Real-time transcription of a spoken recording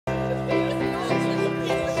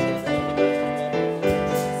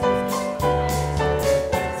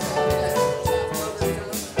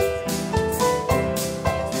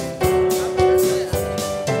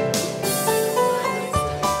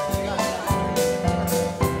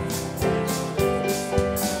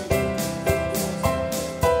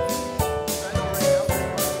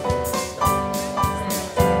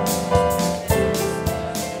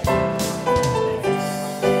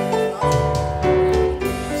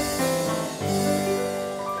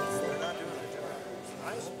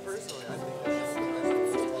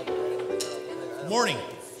Morning.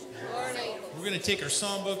 We're going to take our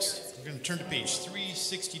songbooks. We're going to turn to page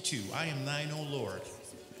 362. I am thine, O Lord.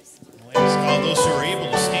 I'll ask all those who are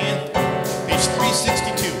able to stand. Page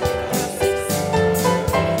 362.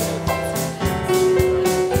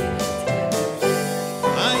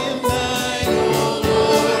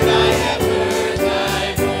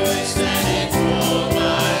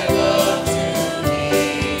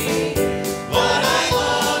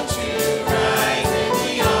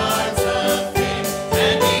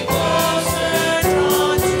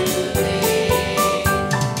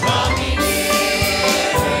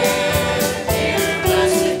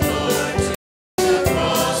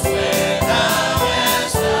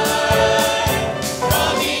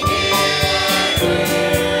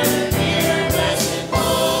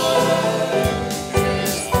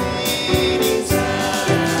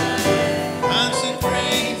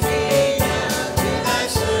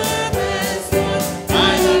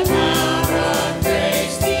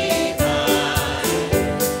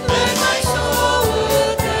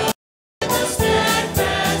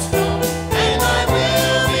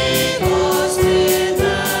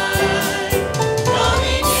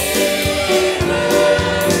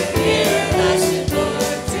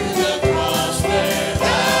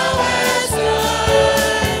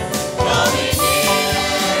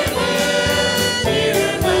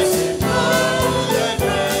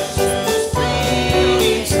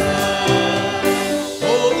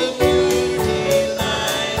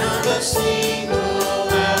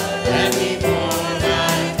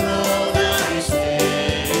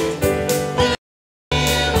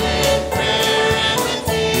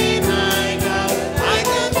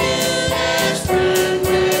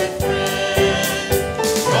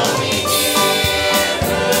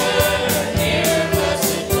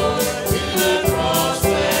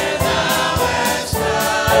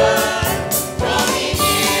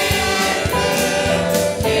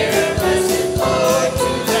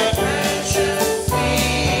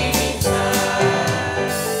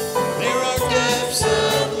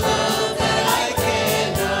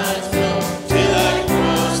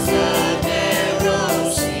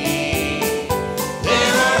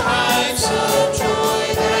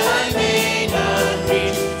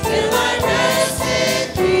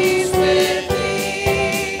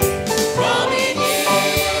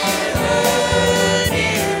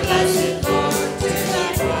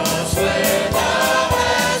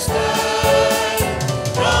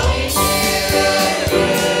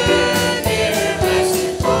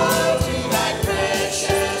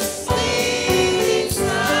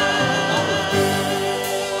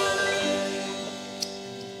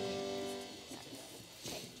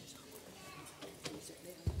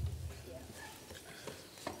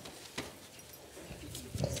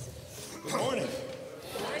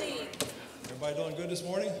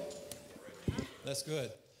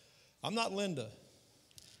 I'm not Linda.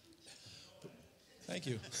 Thank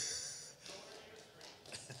you.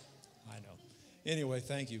 I know. Anyway,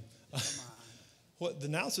 thank you. What the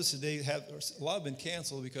announcements today have a lot have been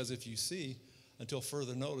canceled because if you see, until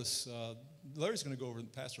further notice, Larry's going to go over.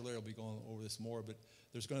 Pastor Larry will be going over this more, but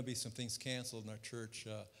there's going to be some things canceled in our church.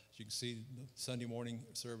 As you can see, Sunday morning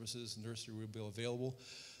services, nursery will be available.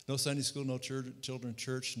 No Sunday school, no children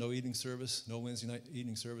church, no eating service, no Wednesday night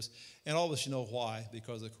eating service. And all of us, you know why,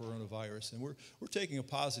 because of coronavirus. And we're taking a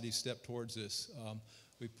positive step towards this.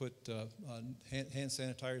 We put hand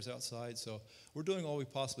sanitizers outside, so we're doing all we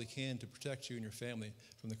possibly can to protect you and your family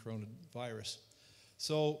from the coronavirus.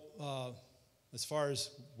 So as far as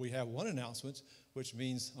we have one announcement, which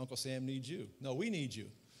means Uncle Sam needs you. No, we need you,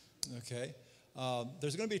 okay?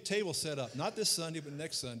 There's going to be a table set up, not this Sunday, but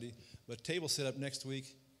next Sunday, but a table set up next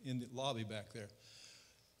week in the lobby back there.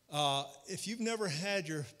 If you've never had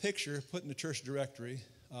your picture put in the church directory,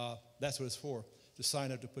 that's what it's for, to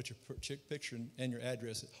sign up to put your picture and your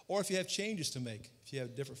address. Or if you have changes to make, if you have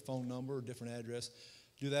a different phone number or different address,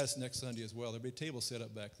 do that next Sunday as well. There'll be a table set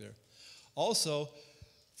up back there. Also,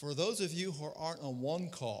 for those of you who aren't on one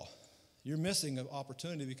call, you're missing an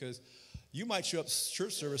opportunity because you might show up to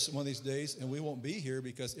church service one of these days and we won't be here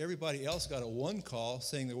because everybody else got a one call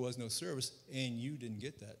saying there was no service and you didn't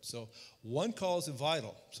get that. So one call is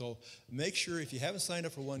vital. So make sure if you haven't signed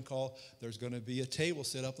up for one call, there's going to be a table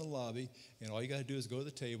set up in the lobby and all you got to do is go to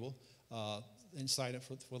the table and sign up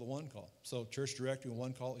for the one call. So church directory and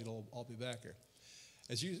one call, it'll all be back here.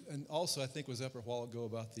 And also I think was up a while ago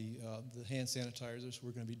about the hand sanitizers.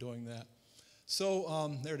 We're going to be doing that.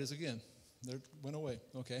 So there it is again. They went away.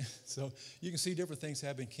 Okay, so you can see different things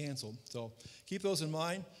have been canceled. So keep those in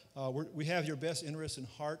mind. We have your best interest in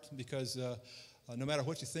heart because no matter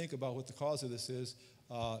what you think about what the cause of this is,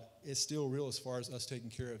 it's still real as far as us taking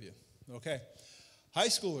care of you. Okay, High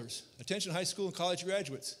schoolers, attention high school and college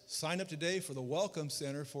graduates, sign up today for the Welcome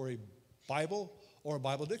Center for a Bible or a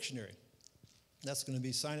Bible dictionary. That's going to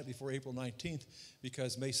be signed up before April 19th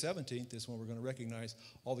because May 17th is when we're going to recognize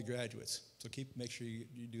all the graduates. So make sure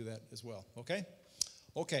you do that as well, okay?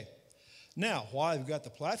 Okay. Now, while I've got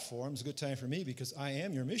the platform, it's a good time for me because I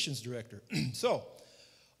am your missions director. So,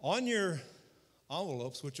 on your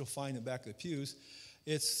envelopes, which you'll find in the back of the pews,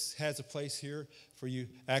 it has a place here for you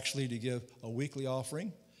actually to give a weekly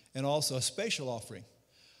offering and also a spatial offering.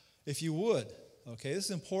 If you would, okay, this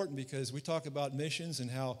is important because we talk about missions and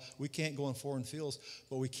how we can't go on foreign fields,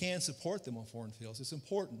 but we can support them on foreign fields. It's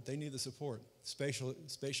important. They need the support,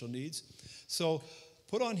 spatial needs. So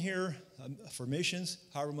put on here for missions,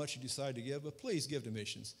 however much you decide to give, but please give to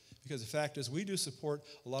missions. Because the fact is, we do support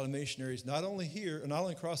a lot of missionaries, not only here, not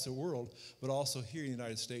only across the world, but also here in the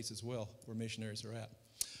United States as well, where missionaries are at.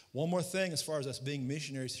 One more thing as far as us being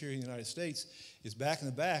missionaries here in the United States is back in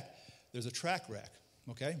the back, there's a track rack,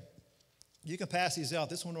 okay? You can pass these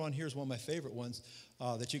out. This one on here is one of my favorite ones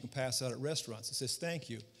that you can pass out at restaurants. It says,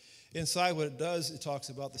 thank you. Inside what it does, it talks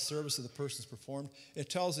about the service that the person's performed.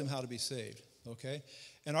 It tells them how to be saved, okay?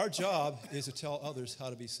 And our job is to tell others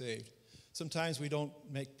how to be saved. Sometimes we don't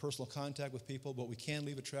make personal contact with people, but we can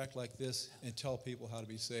leave a tract like this and tell people how to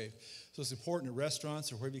be saved. So it's important at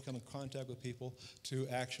restaurants or wherever you come in contact with people to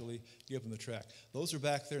actually give them the tract. Those are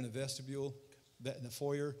back there in the vestibule, in the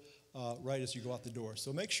foyer, right as you go out the door.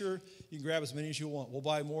 So make sure you can grab as many as you want. We'll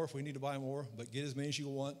buy more if we need to buy more, but get as many as you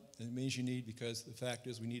want and as many as you need because the fact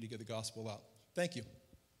is we need to get the gospel out. Thank you.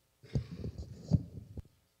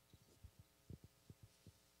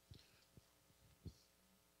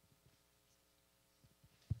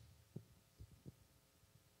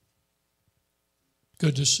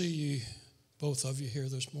 Good to see you, both of you here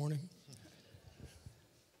this morning.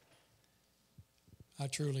 I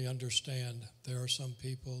truly understand there are some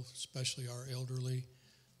people, especially our elderly,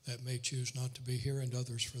 that may choose not to be here, and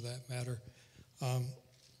others for that matter.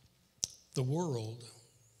 The world,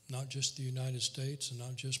 not just the United States and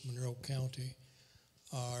not just Monroe County,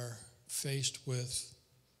 are faced with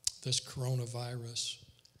this coronavirus.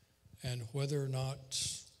 And whether or not,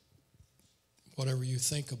 whatever you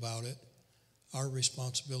think about it, our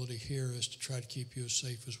responsibility here is to try to keep you as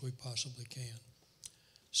safe as we possibly can.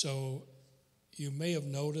 So you may have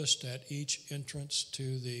noticed at each entrance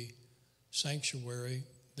to the sanctuary,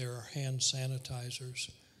 there are hand sanitizers.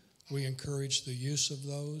 We encourage the use of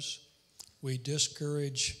those. We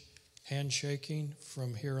discourage handshaking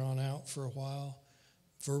from here on out for a while.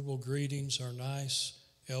 Verbal greetings are nice.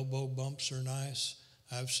 Elbow bumps are nice.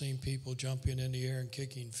 I've seen people jumping in the air and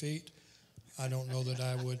kicking feet. I don't know that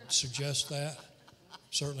I would suggest that.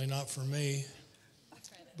 Certainly not for me.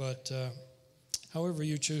 But however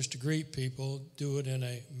you choose to greet people, do it in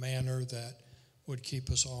a manner that would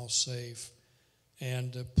keep us all safe.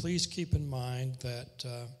 And please keep in mind that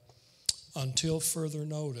until further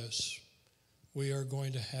notice, we are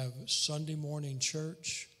going to have Sunday morning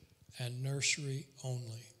church and nursery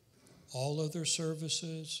only. All other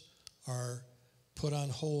services are put on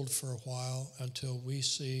hold for a while until we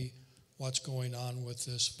see what's going on with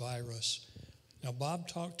this virus. Now, Bob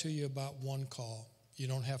talked to you about one call. You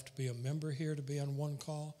don't have to be a member here to be on one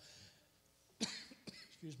call.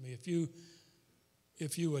 Excuse me.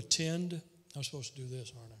 If you attend, I'm supposed to do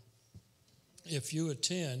this, aren't I? If you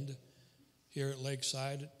attend here at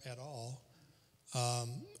Lakeside at all,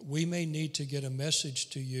 we may need to get a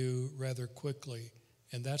message to you rather quickly,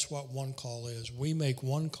 and that's what one call is. We make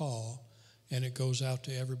one call, and it goes out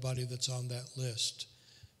to everybody that's on that list.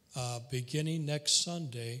 Beginning next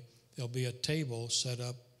Sunday, there'll be a table set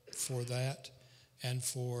up for that and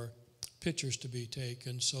for pictures to be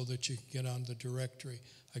taken so that you can get on the directory.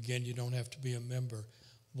 Again, you don't have to be a member.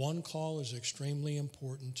 One call is extremely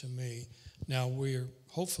important to me. Now,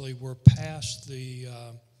 hopefully we're past the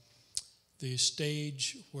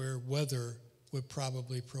stage where weather would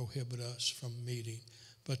probably prohibit us from meeting.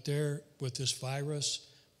 But with this virus,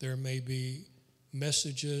 there may be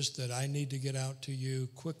messages that I need to get out to you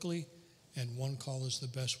quickly, and one call is the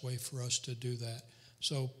best way for us to do that.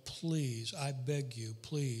 So please, I beg you,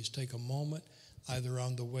 please take a moment, either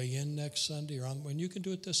on the way in next Sunday or and you can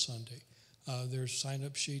do it this Sunday. There's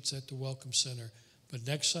sign-up sheets at the Welcome Center. But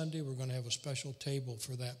next Sunday, we're going to have a special table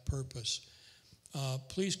for that purpose.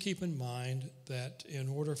 Please keep in mind that in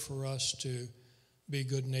order for us to be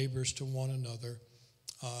good neighbors to one another,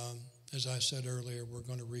 as I said earlier, we're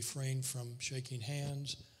going to refrain from shaking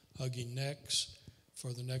hands, hugging necks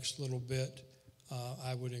for the next little bit.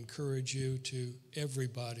 I would encourage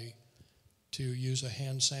everybody to use a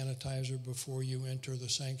hand sanitizer before you enter the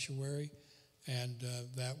sanctuary, and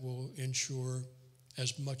that will ensure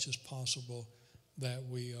as much as possible that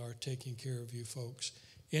we are taking care of you folks.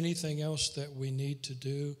 Anything else that we need to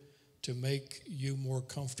do to make you more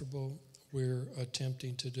comfortable, we're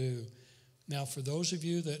attempting to do. Now, for those of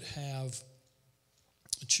you that have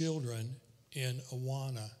children in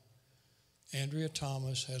Awana, Andrea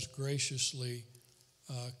Thomas has graciously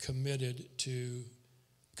committed to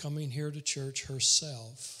coming here to church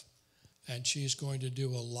herself, and she's going to do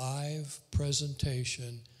a live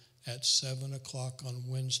presentation at 7 o'clock on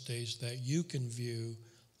Wednesdays that you can view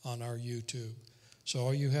on our YouTube. So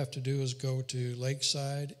all you have to do is go to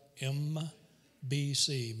Lakeside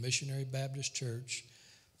MBC, Missionary Baptist Church,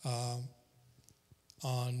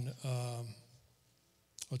 on,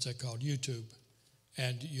 what's that called, YouTube.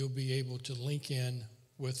 And you'll be able to link in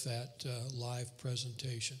with that live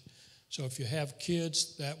presentation. So if you have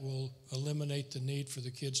kids, that will eliminate the need for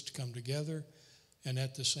the kids to come together, and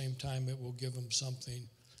at the same time, it will give them something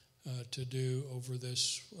to do over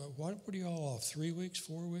this. What are you all off? 3 weeks,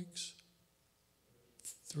 4 weeks?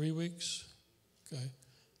 3 weeks? Okay.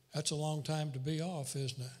 That's a long time to be off,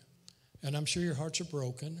 isn't it? And I'm sure your hearts are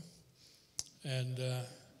broken, and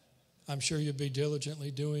I'm sure you'll be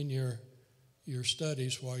diligently doing your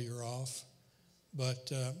studies while you're off.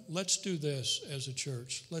 But let's do this as a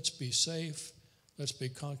church. Let's be safe. Let's be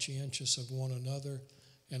conscientious of one another.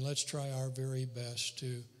 And let's try our very best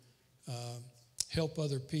to help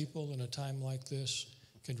other people in a time like this,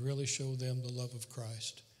 can really show them the love of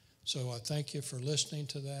Christ. So I thank you for listening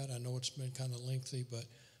to that. I know it's been kind of lengthy, but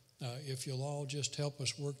if you'll all just help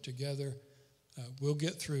us work together, we'll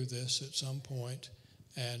get through this at some point,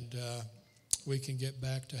 and we can get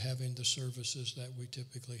back to having the services that we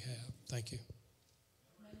typically have. Thank you.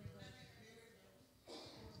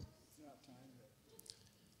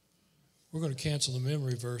 We're going to cancel the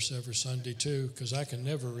memory verse every Sunday, too, because I can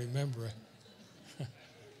never remember it.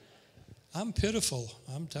 I'm pitiful.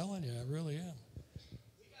 I'm telling you, I really am.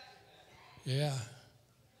 Yeah.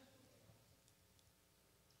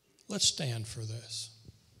 Let's stand for this.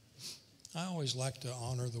 I always like to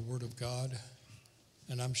honor the Word of God,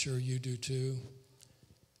 and I'm sure you do too.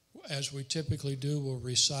 As we typically do, we'll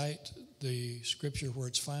recite the scripture where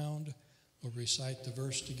it's found. We'll recite the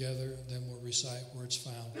verse together, then we'll recite where it's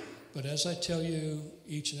found. But as I tell you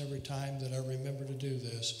each and every time that I remember to do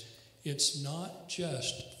this, it's not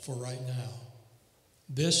just for right now.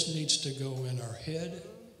 This needs to go in our head,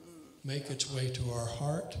 make its way to our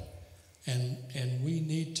heart, and we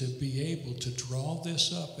need to be able to draw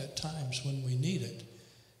this up at times when we need it.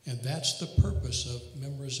 And that's the purpose of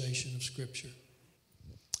memorization of Scripture.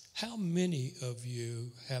 How many of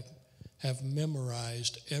you have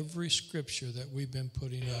memorized every Scripture that we've been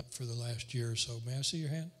putting up for the last year or so? May I see your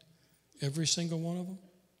hand? Every single one of them?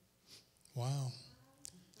 Wow.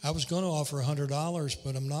 I was going to offer $100,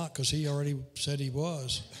 but I'm not, because he already said he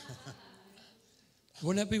was.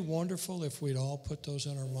 Wouldn't that be wonderful if we'd all put those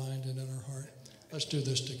in our mind and in our heart? Let's do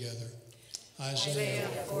this together. Isaiah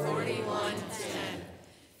 41:10.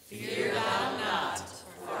 Fear thou not,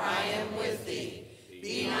 for I am with thee.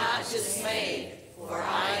 Be not dismayed, for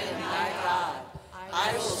I am thy God.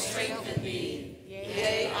 I will strengthen thee.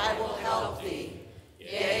 Yea, I will help thee.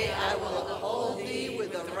 Yea, I will uphold thee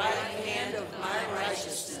with the right hand of my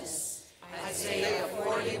righteousness. Isaiah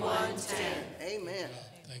 41:10. Amen.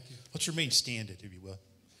 Thank you. Let's remain standing, if you will.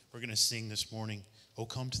 We're going to sing this morning, "Oh,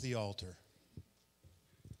 Come to the Altar."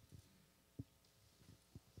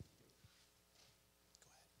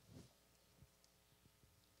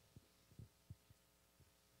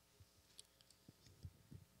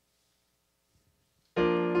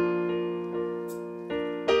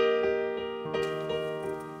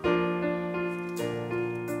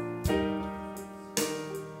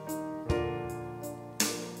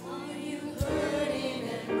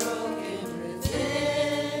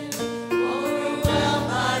 Overwhelmed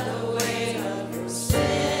by the weight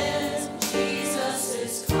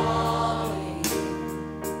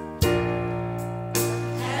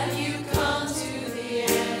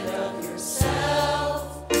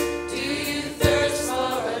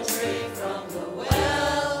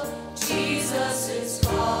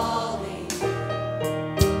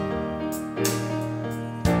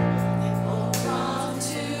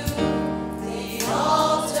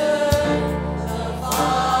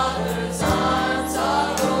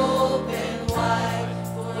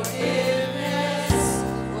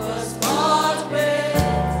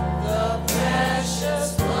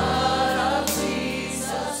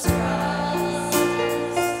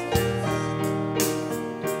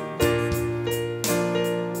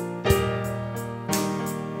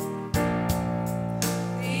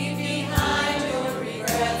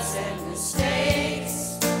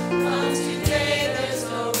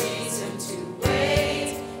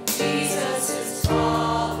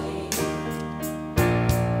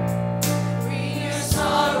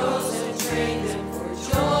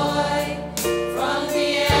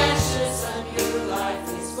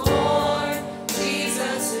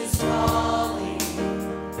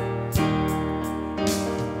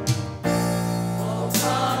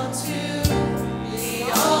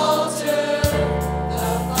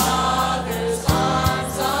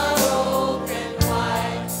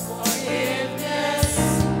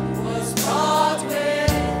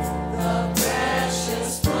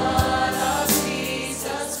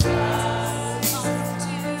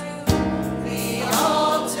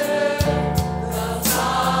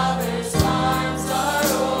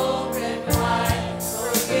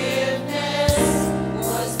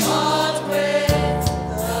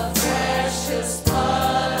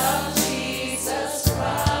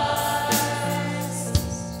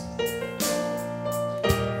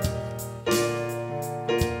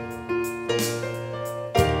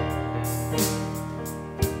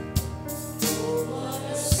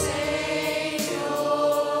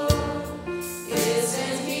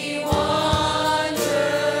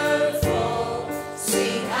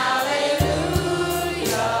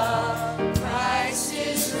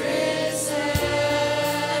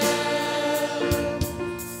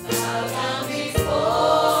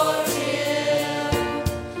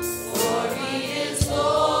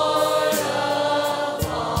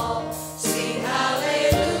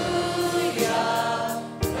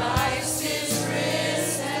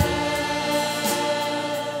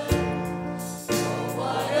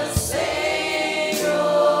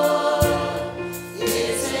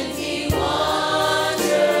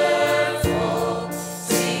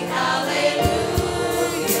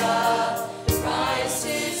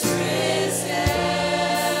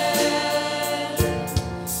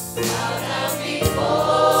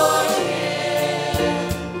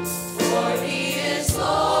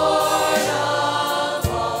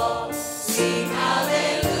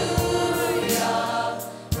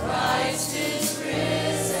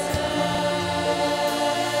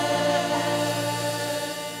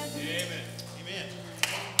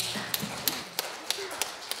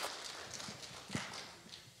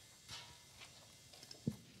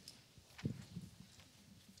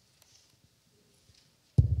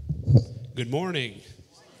good morning.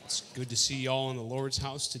 It's good to see you all in the Lord's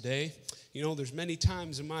house today. You know, there's many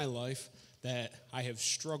times in my life that I have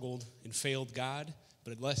struggled and failed God,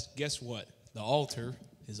 but guess what? The altar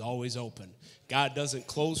is always open. God doesn't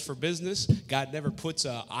close for business. God never puts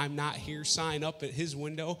a "I'm not here" sign up at his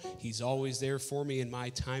window. He's always there for me in my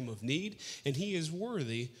time of need, and he is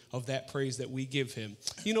worthy of that praise that we give him.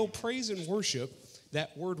 You know, praise and worship,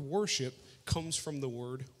 that word worship comes from the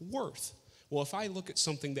word worth. Well, if I look at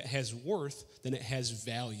something that has worth, then it has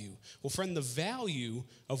value. Well, friend, the value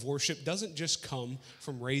of worship doesn't just come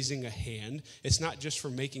from raising a hand. It's not just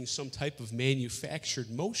from making some type of manufactured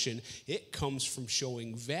motion. It comes from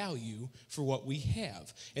showing value for what we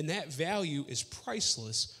have. And that value is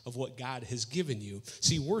priceless of what God has given you.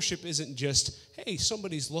 See, worship isn't just, hey,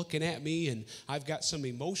 somebody's looking at me and I've got some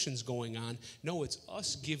emotions going on. No, it's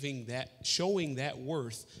us showing that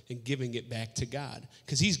worth and giving it back to God.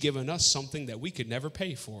 Because he's given us something that we could never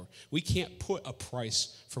pay for. We can't put a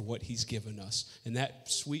price for what he's given us. And that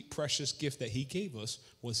sweet, precious gift that he gave us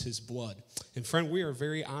was his blood. And friend, we are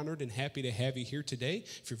very honored and happy to have you here today.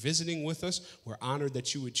 If you're visiting with us, we're honored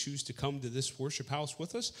that you would choose to come to this worship house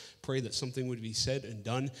with us. Pray that something would be said and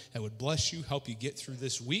done that would bless you, help you get through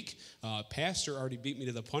this week. Pastor already beat me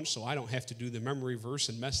to the punch, so I don't have to do the memory verse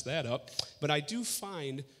and mess that up. But I do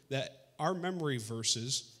find that our memory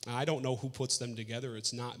verses, I don't know who puts them together,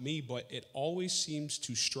 it's not me, but it always seems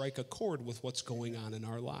to strike a chord with what's going on in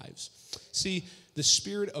our lives. See, the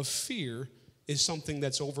spirit of fear is something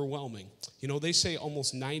that's overwhelming. You know, they say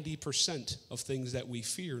almost 90% of things that we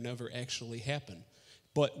fear never actually happen.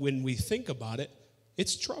 But when we think about it,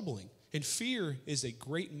 it's troubling. And fear is a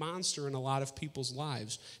great monster in a lot of people's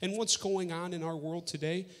lives. And what's going on in our world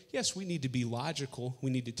today? Yes, we need to be logical.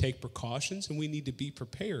 We need to take precautions, and we need to be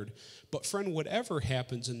prepared. But friend, whatever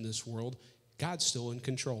happens in this world, God's still in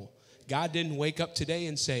control. God didn't wake up today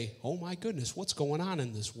and say, oh my goodness, what's going on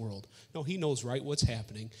in this world? No, he knows right what's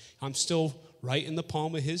happening. I'm still right in the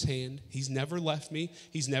palm of his hand. He's never left me.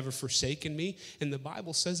 He's never forsaken me. And the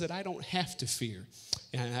Bible says that I don't have to fear,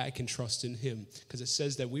 and I can trust in him, because it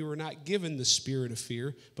says that we were not given the spirit of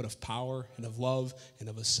fear, but of power and of love and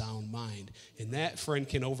of a sound mind. And that, friend,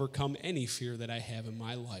 can overcome any fear that I have in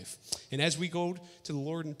my life. And as we go to the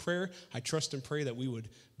Lord in prayer, I trust and pray that we would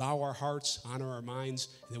bow our hearts, honor our minds,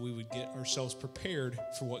 and that we would get ourselves prepared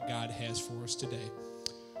for what God has for us today.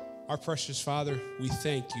 Our precious Father, we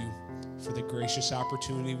thank you for the gracious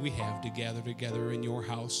opportunity we have to gather together in your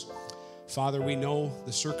house. Father, we know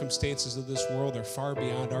the circumstances of this world are far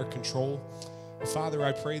beyond our control. Father,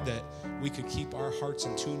 I pray that we could keep our hearts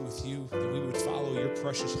in tune with you, that we would follow your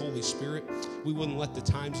precious Holy Spirit. We wouldn't let the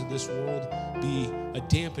times of this world be a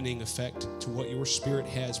dampening effect to what your Spirit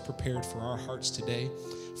has prepared for our hearts today.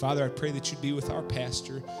 Father, I pray that you'd be with our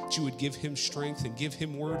pastor, that you would give him strength and give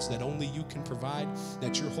him words that only you can provide,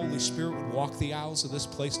 that your Holy Spirit would walk the aisles of this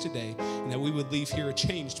place today, and that we would leave here a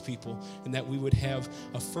changed people, and that we would have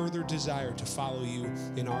a further desire to follow you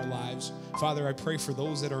in our lives. Father, I pray for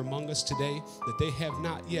those that are among us today, that they have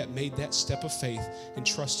not yet made that step of faith and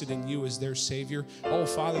trusted in you as their Savior. Oh,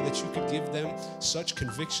 Father, that you could give them such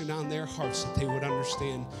conviction on their hearts that they would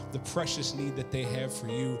understand the precious need that they have for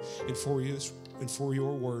you and for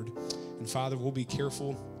your word. And Father, we'll be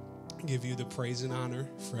careful and give you the praise and honor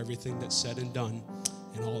for everything that's said and done.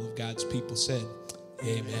 And all of God's people said,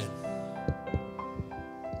 amen.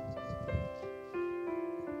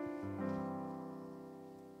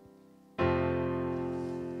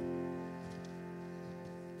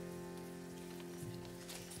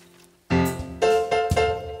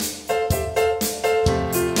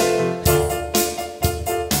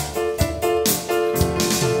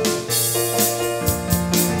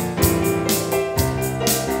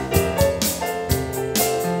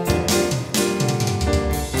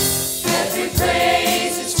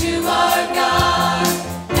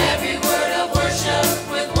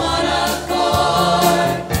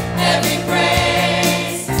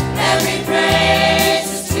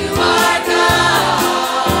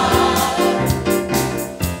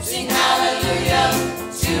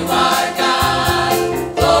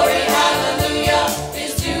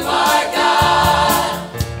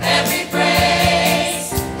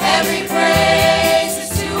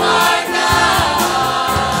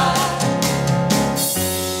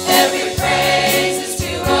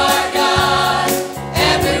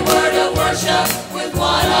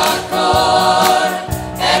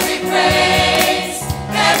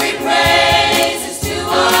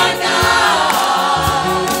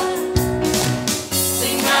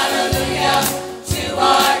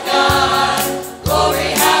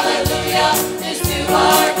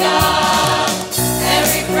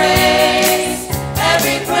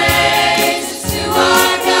 Every praise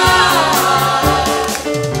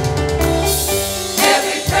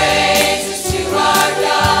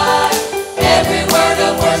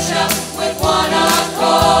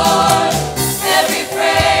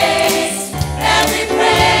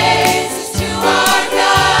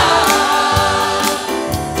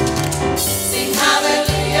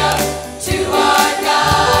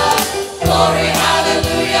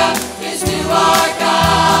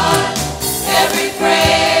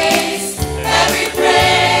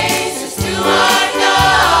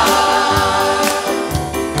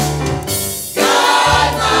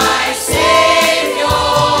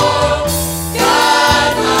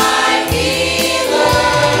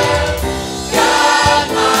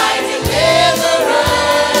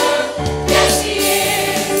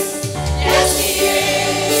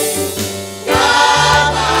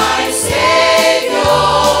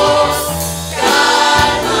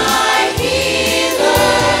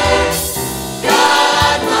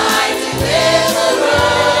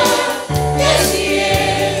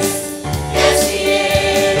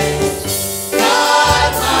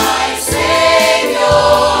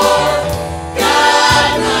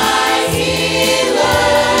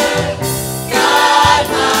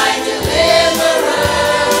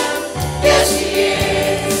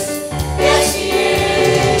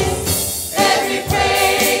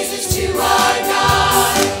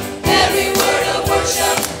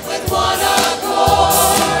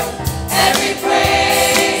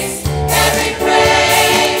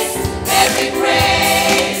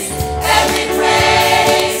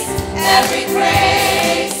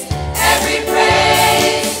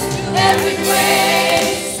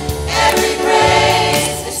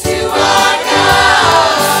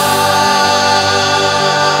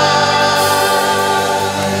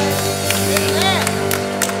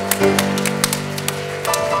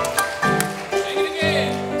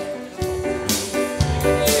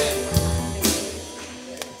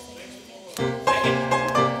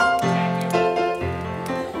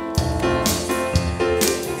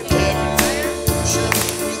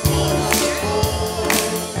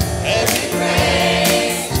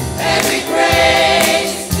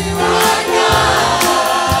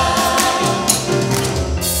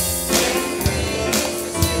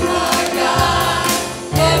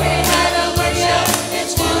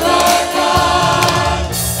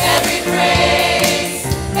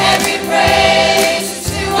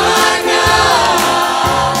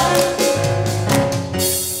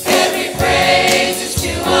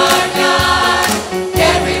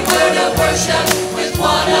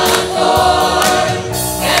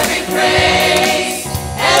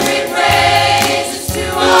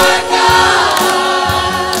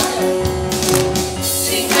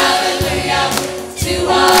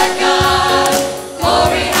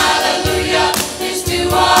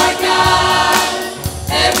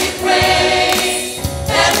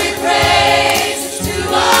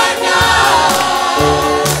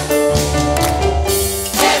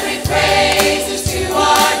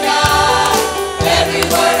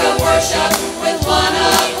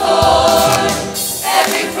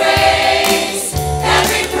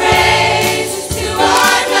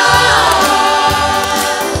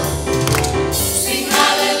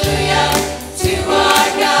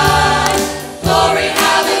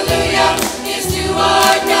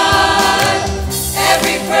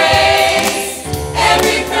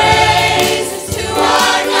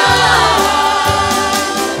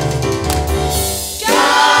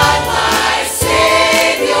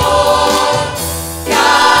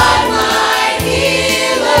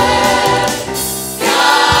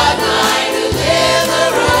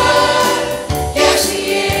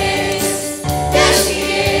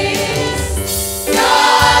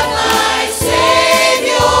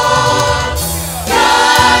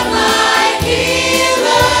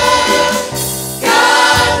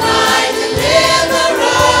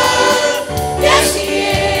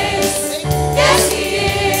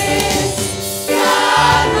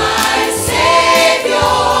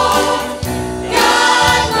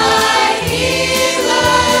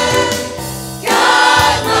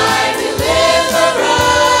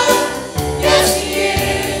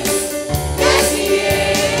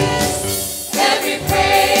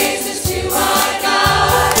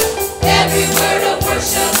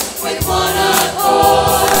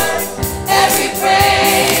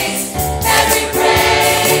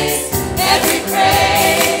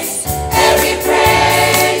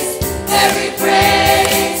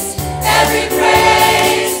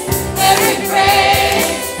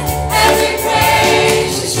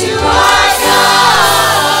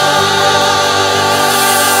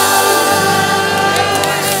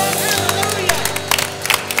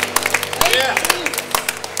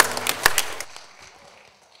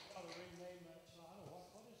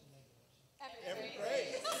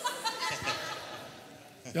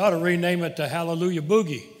You ought to rename it the Hallelujah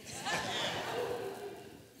Boogie.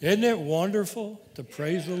 Isn't it wonderful to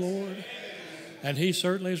praise the Lord? And he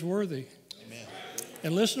certainly is worthy. Amen.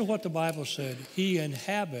 And listen to what the Bible said. He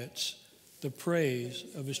inhabits the praise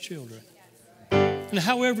of his children. And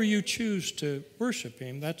however you choose to worship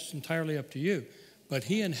him, that's entirely up to you. But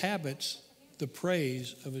he inhabits the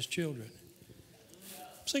praise of his children.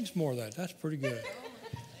 Sing some more of that. That's pretty good.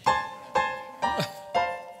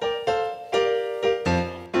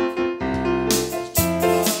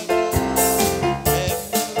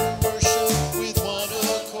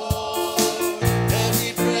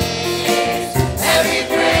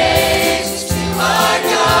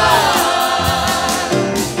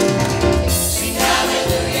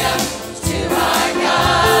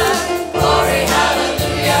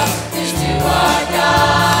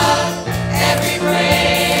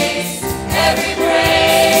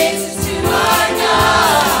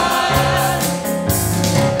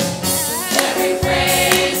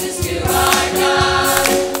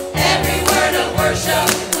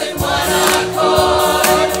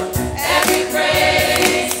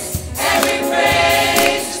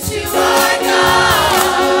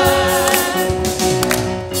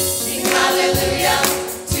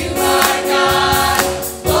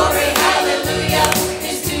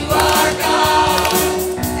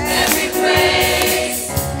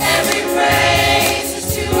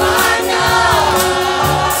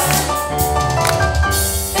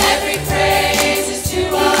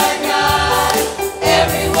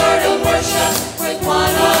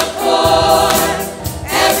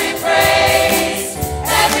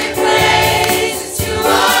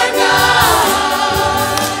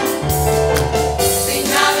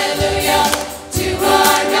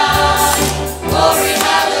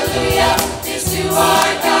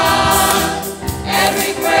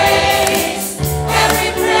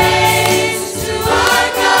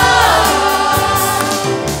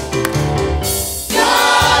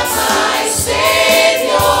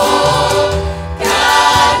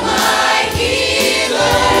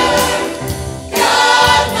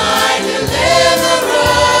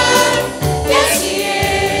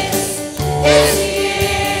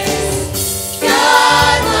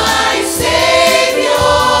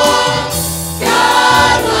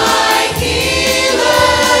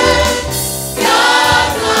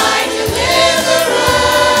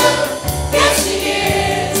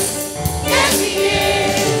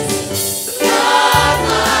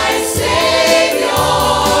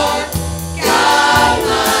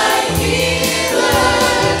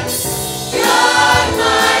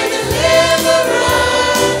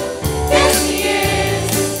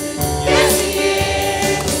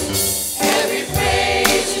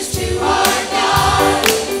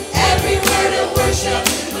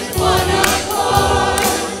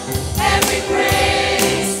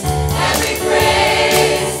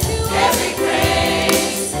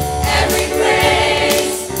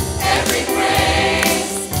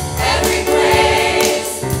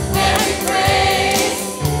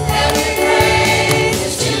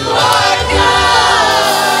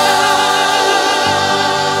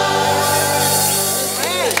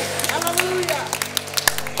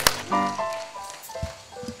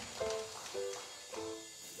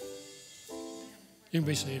 You can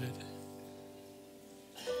be seated.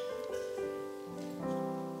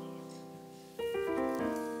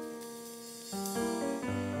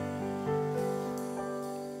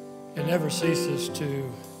 It never ceases to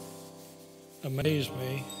amaze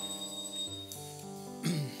me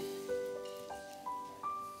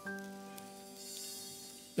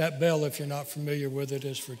that bell, if you're not familiar with it,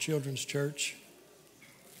 is for Children's Church.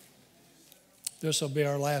 This will be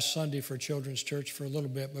our last Sunday for Children's Church for a little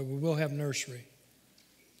bit, but we will have nursery.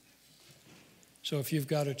 So if you've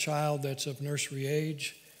got a child that's of nursery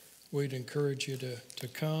age, we'd encourage you to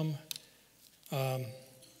come.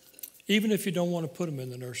 Even if you don't want to put them in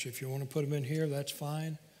the nursery, if you want to put them in here, that's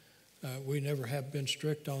fine. We never have been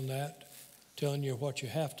strict on that, telling you what you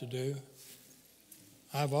have to do.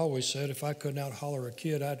 I've always said if I couldn't out-holler a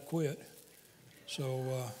kid, I'd quit.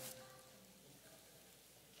 So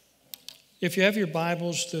if you have your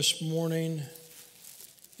Bibles this morning,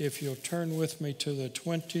 if you'll turn with me to the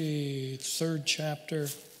 23rd chapter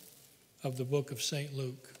of the book of St.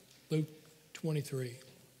 Luke, Luke 23.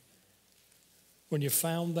 When you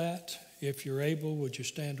found that, if you're able, would you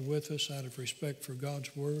stand with us out of respect for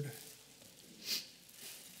God's word?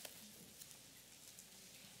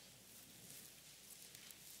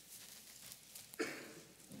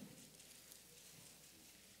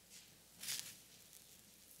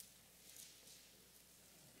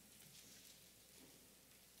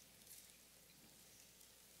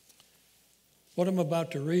 What I'm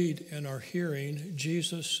about to read in our hearing,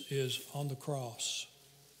 Jesus is on the cross.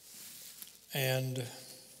 And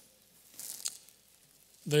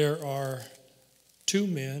there are two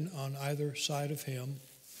men on either side of him.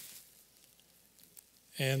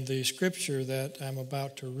 And the scripture that I'm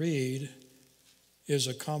about to read is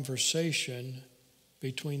a conversation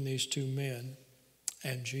between these two men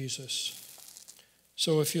and Jesus.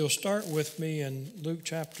 So if you'll start with me in Luke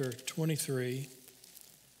chapter 23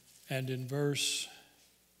 and in verse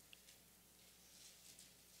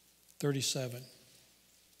 37.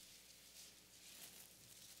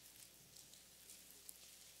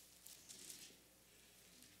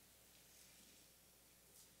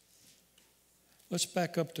 Let's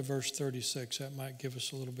back up to verse 36. That might give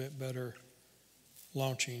us a little bit better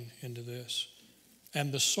launching into this.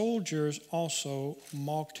 And the soldiers also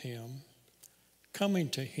mocked him, coming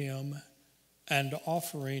to him and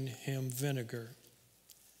offering him vinegar,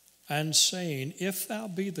 and saying, If thou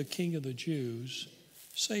be the King of the Jews,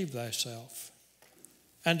 save thyself.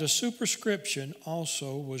 And a superscription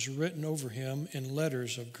also was written over him in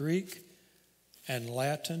letters of Greek and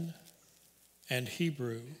Latin and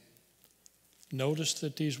Hebrew. Notice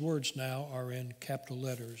that these words now are in capital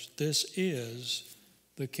letters. This is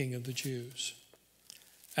the King of the Jews.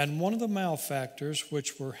 And one of the malefactors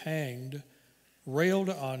which were hanged railed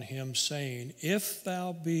on him, saying, If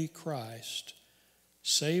thou be Christ,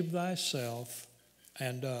 save thyself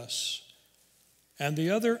and us. And the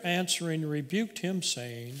other answering rebuked him,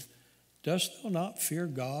 saying, Dost thou not fear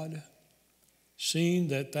God, seeing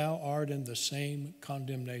that thou art in the same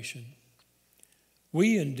condemnation?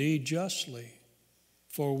 We indeed justly,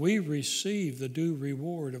 for we receive the due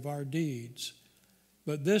reward of our deeds.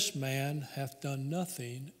 But this man hath done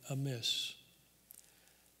nothing amiss.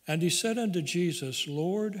 And he said unto Jesus,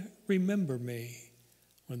 Lord, remember me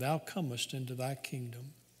when thou comest into thy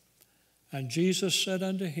kingdom. And Jesus said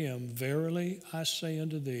unto him, Verily I say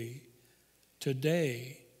unto thee,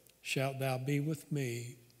 today shalt thou be with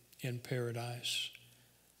me in paradise.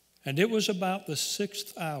 And it was about the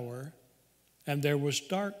 6th hour, and there was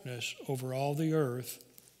darkness over all the earth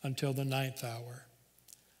until the 9th hour.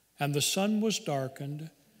 And the sun was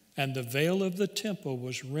darkened, and the veil of the temple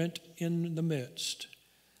was rent in the midst.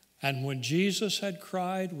 And when Jesus had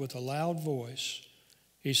cried with a loud voice,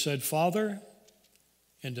 he said, Father,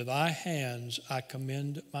 into thy hands I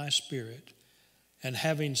commend my spirit. And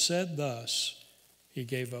having said thus, he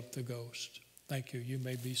gave up the ghost. Thank you. You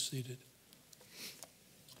may be seated.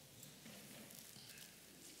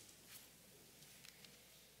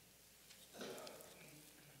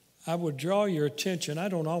 I would draw your attention. I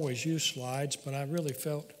don't always use slides, but I really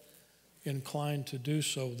felt inclined to do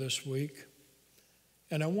so this week.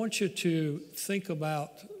 And I want you to think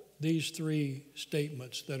about these three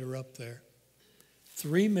statements that are up there.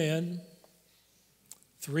 3 men,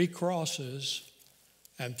 3 crosses,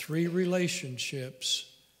 and 3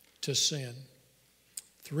 relationships to sin.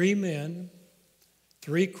 3 men,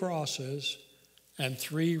 3 crosses, and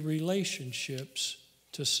 3 relationships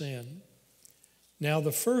to sin. Now,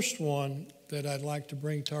 the first one that I'd like to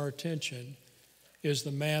bring to our attention is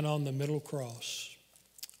the man on the middle cross.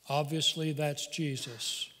 Obviously, that's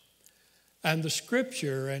Jesus. And the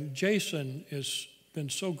scripture, and Jason has been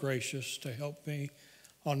so gracious to help me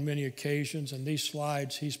on many occasions, and these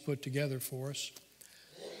slides he's put together for us.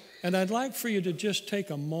 And I'd like for you to just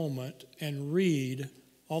take a moment and read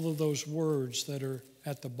all of those words that are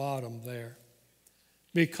at the bottom there.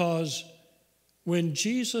 Because when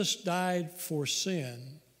Jesus died for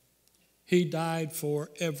sin, he died for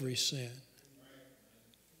every sin.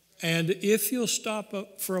 And if you'll stop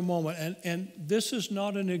up for a moment, and this is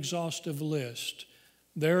not an exhaustive list.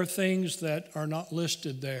 There are things that are not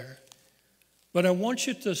listed there. But I want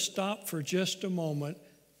you to stop for just a moment.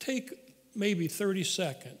 Take maybe 30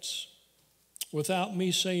 seconds without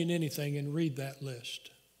me saying anything and read that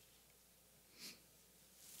list.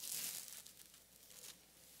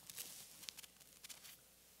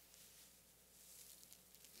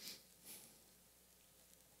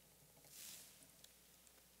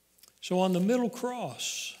 So on the middle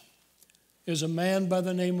cross is a man by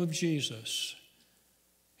the name of Jesus.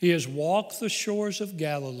 He has walked the shores of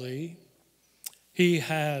Galilee. He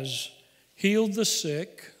has healed the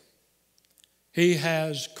sick. He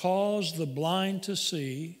has caused the blind to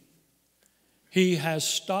see. He has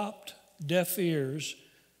stopped deaf ears.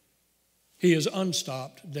 He has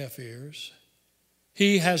unstopped deaf ears.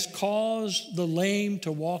 He has caused the lame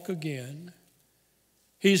to walk again.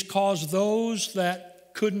 He's caused those that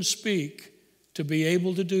couldn't speak to be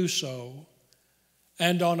able to do so.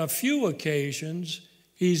 And on a few occasions,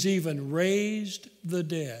 he's even raised the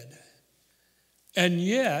dead. And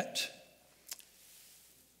yet,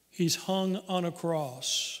 He's hung on a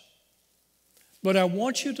cross. But I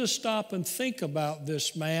want you to stop and think about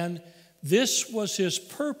this man. This was his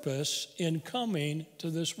purpose in coming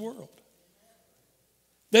to this world.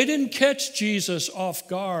 They didn't catch Jesus off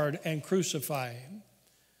guard and crucify him.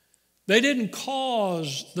 They didn't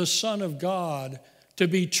cause the Son of God to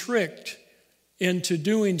be tricked into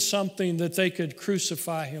doing something that they could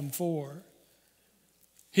crucify him for.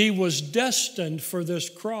 He was destined for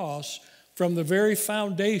this cross from the very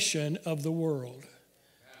foundation of the world.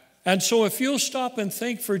 And so if you'll stop and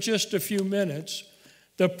think for just a few minutes,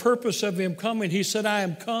 the purpose of him coming, he said, I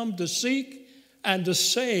am come to seek and to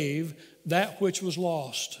save that which was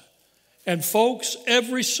lost. And folks,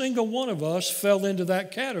 every single one of us fell into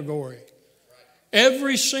that category.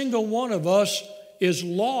 Every single one of us is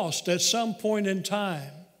lost at some point in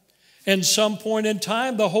time. And some point in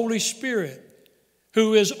time, the Holy Spirit,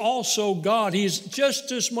 who is also God, he's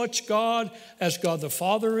just as much God as God the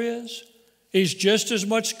Father is. He's just as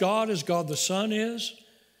much God as God the Son is.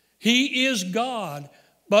 He is God,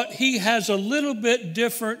 but he has a little bit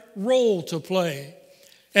different role to play.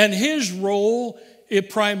 And his role, it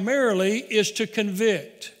primarily is to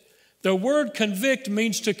convict. The word convict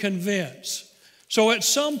means to convince. So at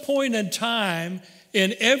some point in time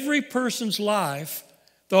in every person's life,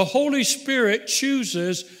 the Holy Spirit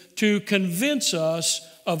chooses to convince us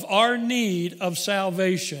of our need of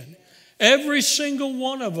salvation. Every single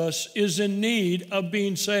one of us is in need of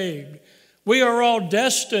being saved. We are all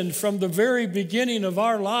destined from the very beginning of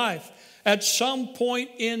our life. At some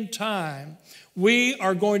point in time, we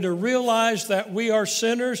are going to realize that we are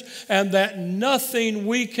sinners and that nothing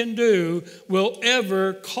we can do will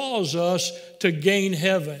ever cause us to gain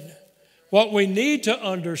heaven. What we need to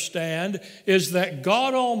understand is that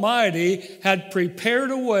God Almighty had prepared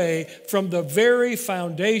a way from the very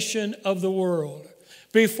foundation of the world.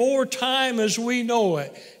 Before time as we know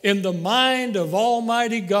it, in the mind of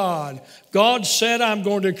Almighty God, God said, I'm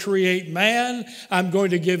going to create man, I'm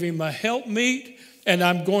going to give him a helpmeet, and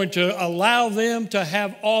I'm going to allow them to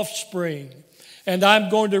have offspring. And I'm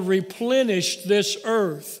going to replenish this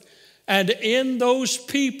earth. And in those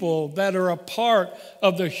people that are a part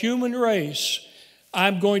of the human race,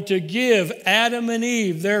 I'm going to give Adam and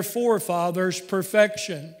Eve, their forefathers,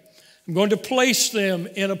 perfection. I'm going to place them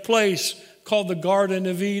in a place called the Garden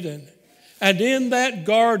of Eden. And in that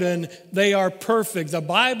garden, they are perfect. The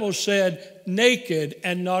Bible said, naked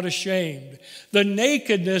and not ashamed. The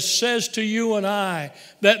nakedness says to you and I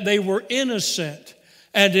that they were innocent.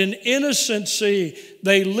 And in innocency,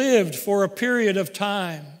 they lived for a period of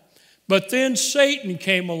time. But then Satan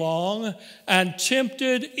came along and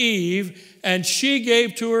tempted Eve, and she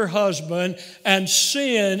gave to her husband, and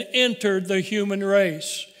sin entered the human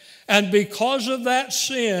race. And because of that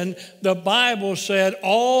sin, the Bible said,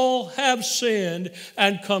 all have sinned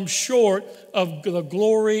and come short of the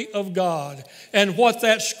glory of God. And what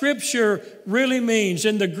that scripture really means,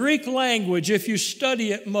 in the Greek language, if you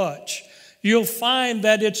study it much, you'll find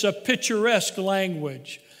that it's a picturesque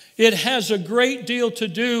language. It has a great deal to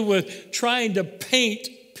do with trying to paint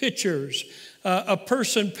pictures. A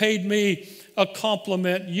person paid me a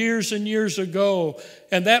compliment years and years ago,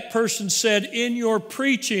 and that person said, in your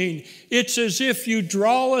preaching, it's as if you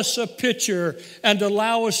draw us a picture and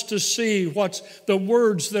allow us to see what's the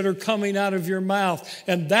words that are coming out of your mouth.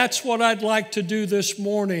 And that's what I'd like to do this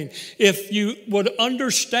morning. If you would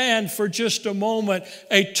understand for just a moment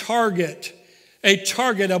a target,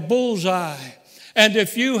 a bullseye. And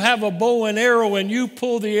if you have a bow and arrow and you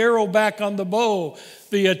pull the arrow back on the bow,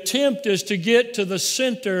 the attempt is to get to the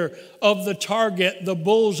center of the target, the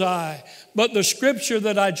bullseye. But the scripture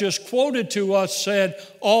that I just quoted to us said,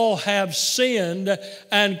 all have sinned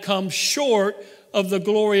and come short of the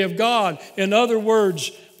glory of God. In other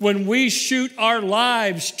words, when we shoot our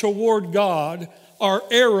lives toward God, our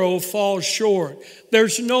arrow falls short.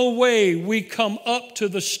 There's no way we come up to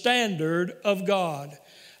the standard of God.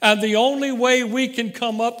 And the only way we can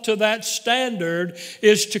come up to that standard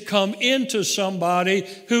is to come into somebody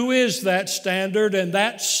who is that standard, and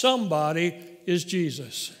that somebody is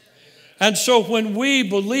Jesus. And so when we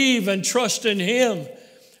believe and trust in Him,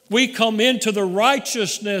 we come into the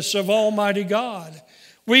righteousness of Almighty God.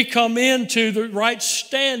 We come into the right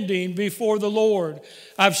standing before the Lord.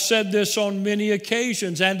 I've said this on many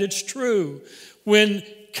occasions, and it's true. When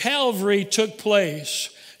Calvary took place,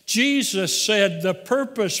 Jesus said, the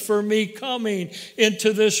purpose for me coming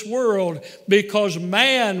into this world, because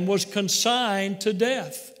man was consigned to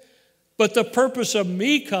death. But the purpose of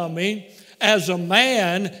me coming as a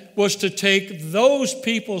man was to take those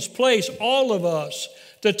people's place, all of us,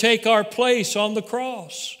 to take our place on the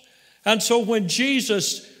cross. And so when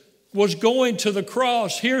Jesus was going to the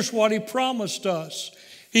cross, here's what he promised us.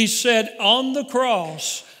 He said, on the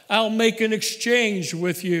cross, I'll make an exchange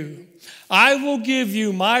with you. I will give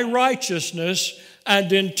you my righteousness,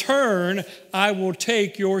 and in turn, I will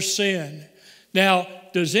take your sin. Now,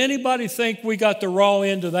 does anybody think we got the raw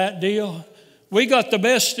end of that deal? We got the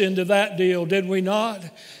best end of that deal, did we not?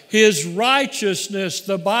 His righteousness,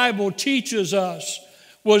 the Bible teaches us,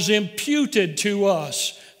 was imputed to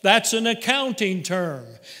us. That's an accounting term.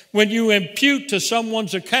 When you impute to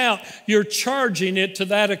someone's account, you're charging it to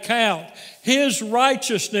that account. His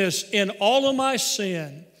righteousness in all of my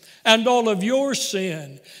sin and all of your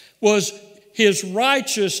sin was his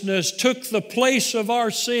righteousness took the place of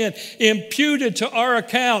our sin, imputed to our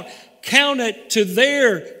account. Count it to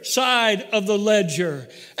their side of the ledger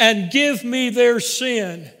and give me their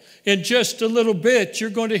sin. In just a little bit,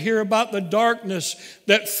 you're going to hear about the darkness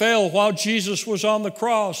that fell while Jesus was on the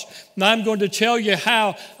cross. And I'm going to tell you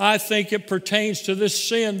how I think it pertains to this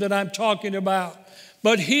sin that I'm talking about.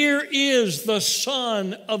 But here is the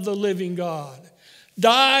Son of the living God,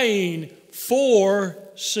 dying for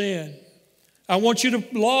sin. I want you to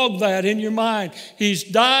log that in your mind. He's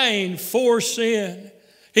dying for sin.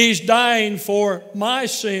 He's dying for my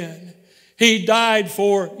sin. He died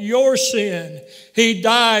for your sin. He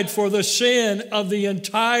died for the sin of the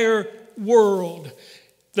entire world.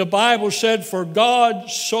 The Bible said, for God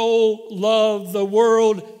so loved the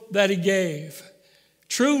world that he gave.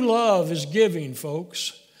 True love is giving,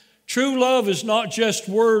 folks. True love is not just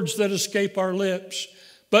words that escape our lips,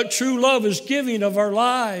 but true love is giving of our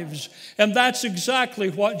lives. And that's exactly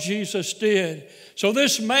what Jesus did. So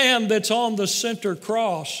this man that's on the center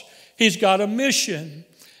cross, he's got a mission.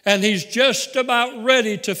 And he's just about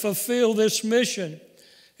ready to fulfill this mission.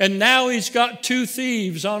 And now he's got two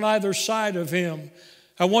thieves on either side of him.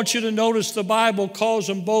 I want you to notice the Bible calls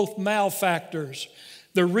them both malefactors.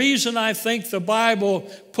 The reason I think the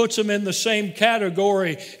Bible puts them in the same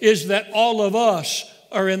category is that all of us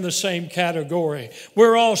are in the same category.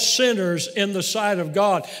 We're all sinners in the sight of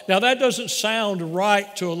God. Now that doesn't sound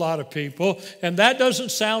right to a lot of people, and that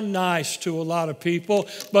doesn't sound nice to a lot of people,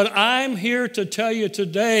 but I'm here to tell you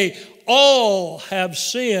today, all have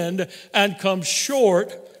sinned and come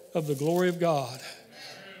short of the glory of God.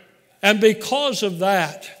 And because of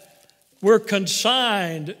that, we're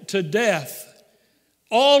consigned to death.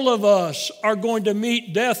 All of us are going to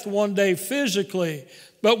meet death one day physically,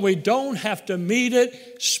 but we don't have to meet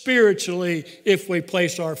it spiritually if we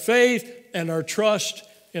place our faith and our trust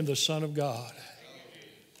in the Son of God.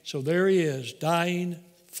 So there he is, dying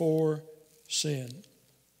for sin.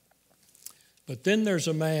 But then there's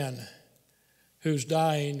a man who's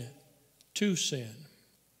dying to sin.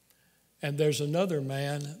 And there's another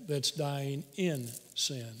man that's dying in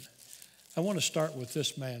sin. I want to start with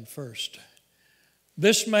this man first.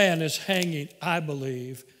 This man is hanging, I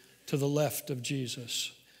believe, to the left of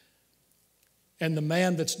Jesus. And the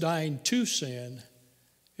man that's dying to sin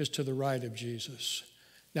is to the right of Jesus.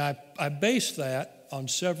 Now, I base that on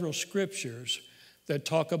several scriptures that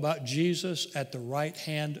talk about Jesus at the right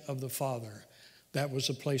hand of the Father. That was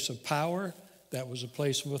a place of power. That was a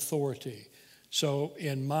place of authority. So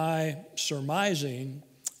in my surmising,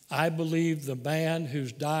 I believe the man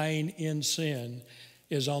who's dying in sin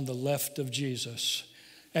is on the left of Jesus.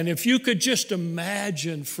 And if you could just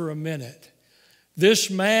imagine for a minute, this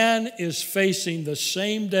man is facing the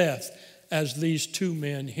same death as these two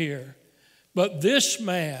men here. But this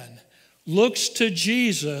man looks to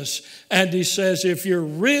Jesus and he says, if you're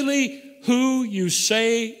really who you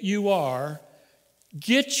say you are,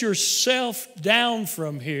 get yourself down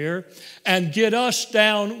from here and get us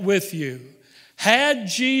down with you. Had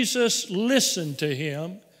Jesus listened to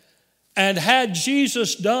him and had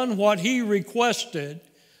Jesus done what he requested,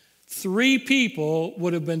 3 people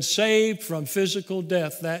would have been saved from physical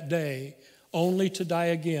death that day, only to die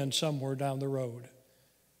again somewhere down the road.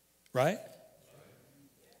 Right?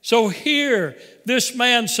 So here, this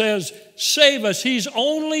man says, save us. He's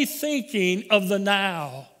only thinking of the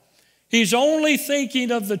now. He's only thinking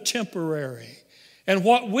of the temporary. And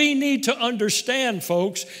what we need to understand,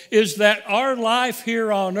 folks, is that our life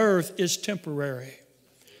here on earth is temporary.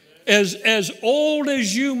 As old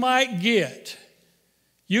as you might get,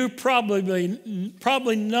 you probably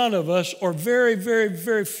none of us, or very, very,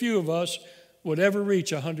 very few of us, would ever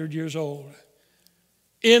reach 100 years old.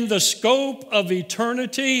 In the scope of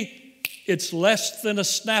eternity, it's less than a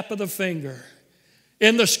snap of the finger.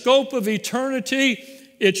 In the scope of eternity,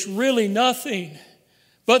 it's really nothing.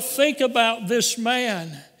 But think about this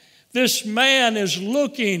man. This man is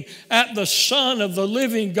looking at the Son of the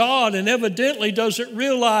living God and evidently doesn't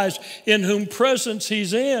realize in whom presence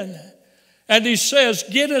he's in. And he says,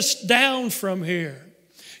 get us down from here.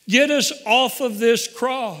 Get us off of this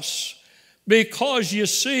cross. Because you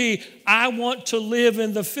see, I want to live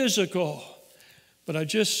in the physical. But I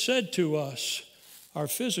just said to us, our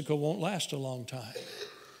physical won't last a long time.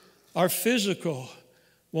 Our physical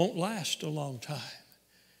won't last a long time.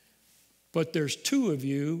 But there's two of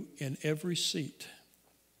you in every seat.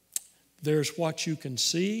 There's what you can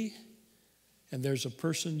see, and there's a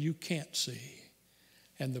person you can't see.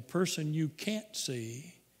 And the person you can't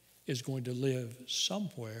see is going to live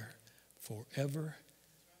somewhere forever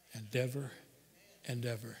and ever and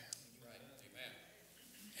ever.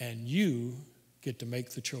 And you get to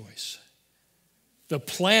make the choice. The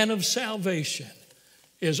plan of salvation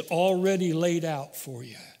is already laid out for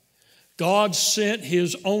you. God sent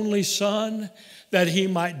his only Son that he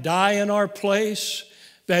might die in our place,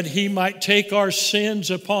 that he might take our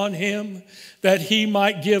sins upon him, that he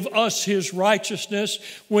might give us his righteousness.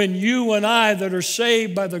 When you and I that are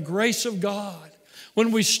saved by the grace of God,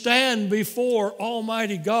 when we stand before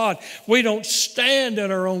Almighty God, we don't stand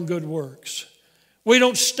in our own good works. We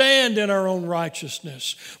don't stand in our own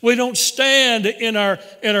righteousness. We don't stand in our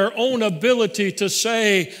own ability to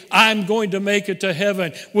say, I'm going to make it to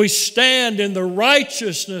heaven. We stand in the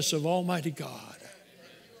righteousness of Almighty God.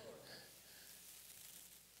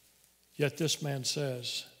 Yet this man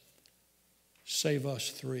says, save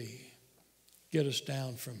us three. Get us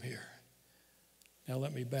down from here. Now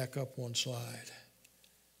let me back up one slide.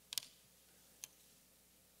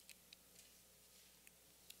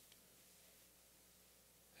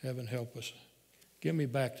 Heaven help us. Get me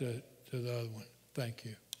back to the other one. Thank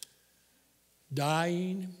you.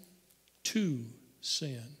 Dying to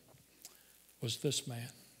sin was this man.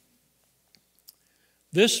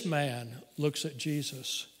 This man looks at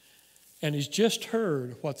Jesus, and he's just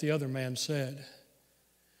heard what the other man said.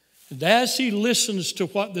 And as he listens to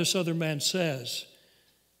what this other man says,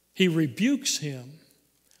 he rebukes him,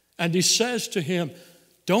 and he says to him,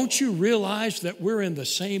 don't you realize that we're in the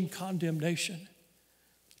same condemnation?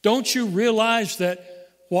 Don't you realize that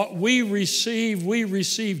what we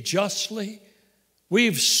receive justly?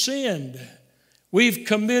 We've sinned. We've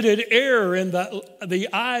committed error in the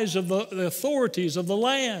eyes of the authorities of the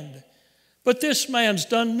land. But this man's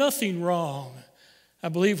done nothing wrong. I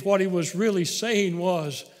believe what he was really saying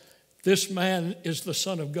was, this man is the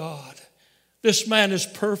Son of God. This man is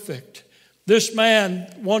perfect. This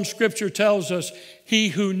man, one scripture tells us, he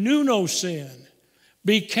who knew no sin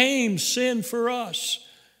became sin for us.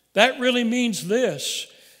 That really means this.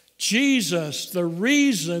 Jesus, the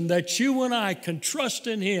reason that you and I can trust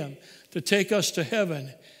in him to take us to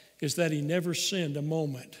heaven is that he never sinned a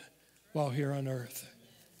moment while here on earth.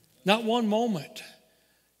 Not one moment.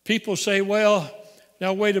 People say, well,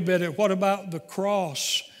 now wait a minute. What about the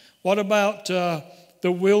cross? What about the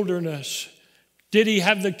wilderness? Did he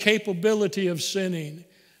have the capability of sinning?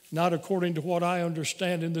 Not according to what I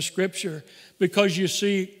understand in the scripture. Because you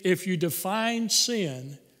see, if you define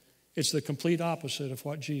sin, it's the complete opposite of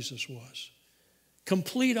what Jesus was.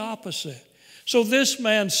 Complete opposite. So this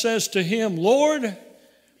man says to him, Lord,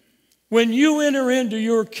 when you enter into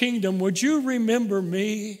your kingdom, would you remember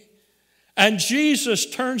me? And Jesus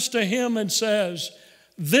turns to him and says,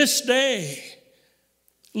 this day,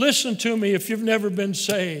 listen to me if you've never been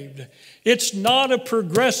saved. It's not a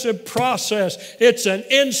progressive process. It's an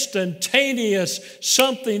instantaneous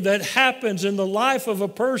something that happens in the life of a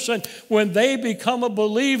person when they become a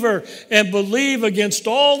believer and believe against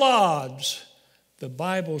all odds. The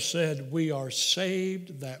Bible said we are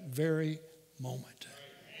saved that very moment.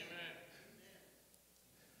 Amen.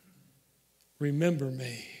 Remember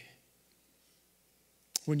me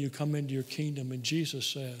when you come into your kingdom. And Jesus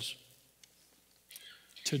says,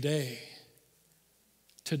 today,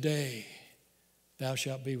 thou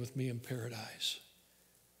shalt be with me in paradise.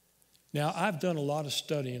 Now, I've done a lot of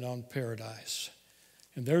studying on paradise,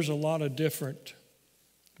 and there's a lot of different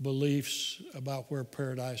beliefs about where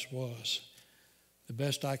paradise was. The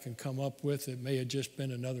best I can come up with, it may have just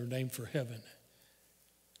been another name for heaven.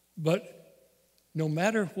 But no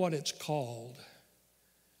matter what it's called,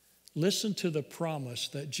 listen to the promise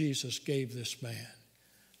that Jesus gave this man.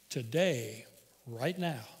 Today, right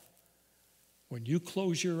now, when you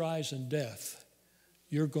close your eyes in death,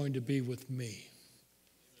 you're going to be with me.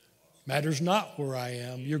 Matters not where I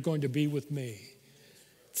am, you're going to be with me.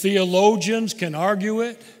 Theologians can argue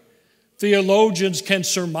it. Theologians can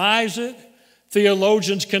surmise it.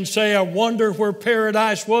 Theologians can say, I wonder where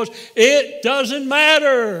paradise was. It doesn't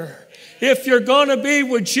matter. If you're going to be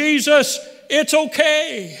with Jesus, it's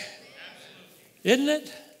okay. Isn't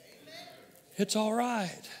it? It's all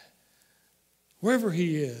right. Wherever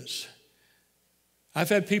he is. I've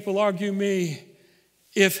had people argue me,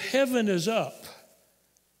 if heaven is up,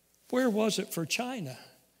 where was it for China?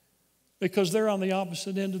 Because they're on the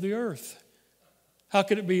opposite end of the earth. How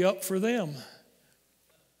could it be up for them?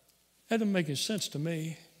 That doesn't make any sense to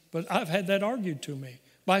me, but I've had that argued to me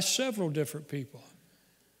by several different people.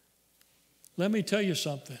 Let me tell you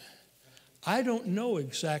something. I don't know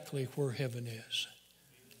exactly where heaven is.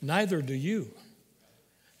 Neither do you.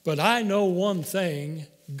 But I know one thing,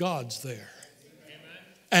 God's there.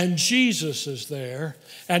 And Jesus is there,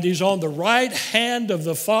 and he's on the right hand of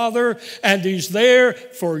the Father, and he's there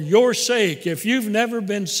for your sake. If you've never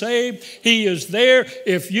been saved, he is there.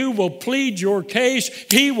 If you will plead your case,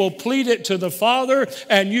 he will plead it to the Father,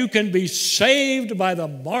 and you can be saved by the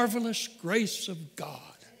marvelous grace of God.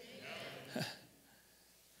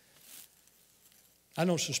 I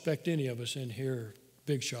don't suspect any of us in here are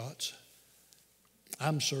big shots.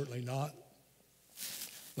 I'm certainly not.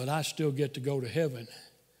 But I still get to go to heaven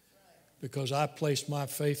because I placed my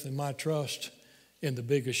faith and my trust in the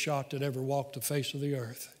biggest shot that ever walked the face of the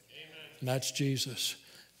earth. Amen. And that's Jesus.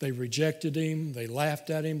 They rejected him. They laughed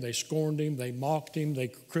at him. They scorned him. They mocked him. They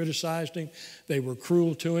criticized him. They were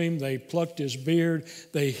cruel to him. They plucked his beard.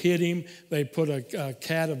 They hit him. They put a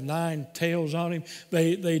cat of 9 tails on him.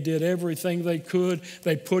 They did everything they could.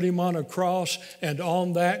 They put him on a cross. And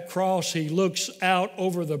on that cross, he looks out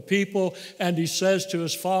over the people and he says to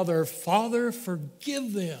his Father, Father,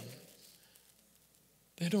 forgive them.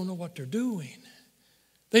 They don't know what they're doing.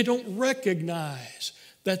 They don't recognize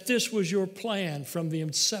that this was your plan from the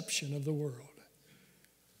inception of the world.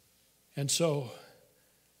 And so,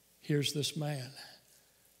 here's this man.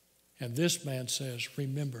 And this man says,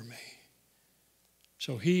 remember me.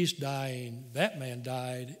 So he's dying. That man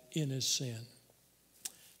died in his sin.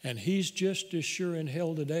 And he's just as sure in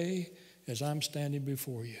hell today as I'm standing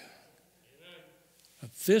before you.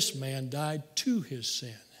 But this man died to his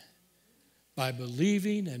sin by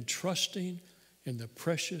believing and trusting in the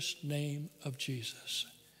precious name of Jesus.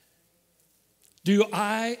 Do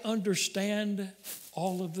I understand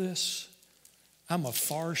all of this? I'm a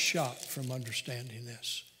far shot from understanding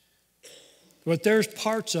this. But there's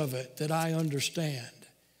parts of it that I understand.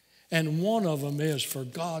 And one of them is, for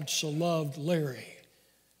God so loved Larry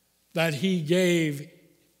that he gave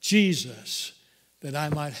Jesus that I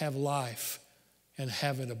might have life and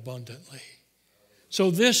have it abundantly. So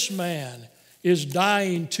this man is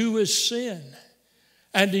dying to his sin.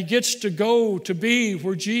 And he gets to go to be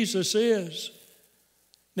where Jesus is.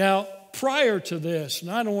 Now, prior to this,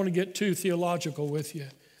 and I don't want to get too theological with you,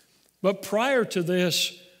 but prior to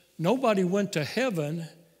this, nobody went to heaven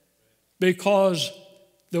because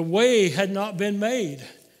the way had not been made.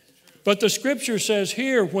 But the scripture says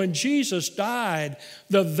here, when Jesus died,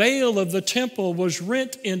 the veil of the temple was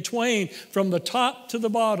rent in twain from the top to the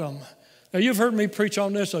bottom. Now, you've heard me preach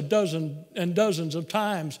on this a dozen and dozens of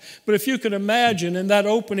times, but if you could imagine in that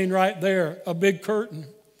opening right there, a big curtain,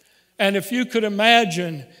 and if you could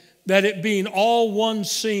imagine that it being all one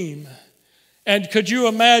seam, and could you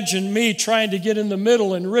imagine me trying to get in the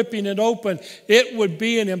middle and ripping it open? It would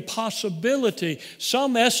be an impossibility.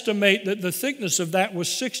 Some estimate that the thickness of that was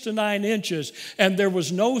 6 to 9 inches, and there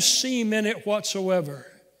was no seam in it whatsoever.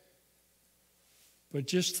 But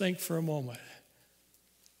just think for a moment.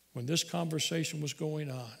 When this conversation was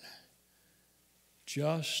going on,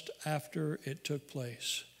 just after it took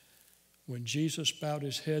place, when Jesus bowed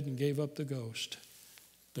his head and gave up the ghost,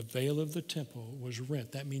 the veil of the temple was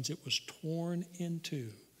rent. That means it was torn in two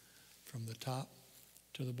from the top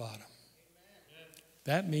to the bottom.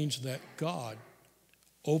 That means that God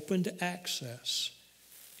opened access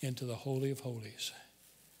into the Holy of Holies.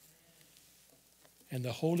 And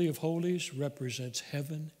the Holy of Holies represents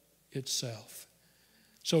heaven itself.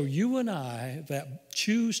 So you and I that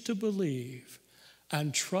choose to believe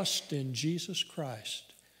and trust in Jesus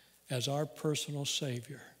Christ as our personal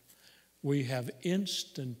Savior, we have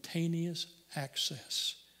instantaneous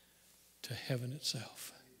access to heaven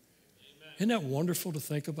itself. Amen. Isn't that wonderful to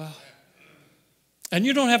think about? And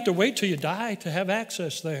you don't have to wait till you die to have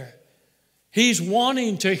access there. He's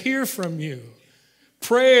wanting to hear from you.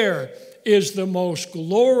 Prayer is the most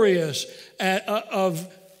glorious of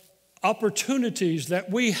opportunities that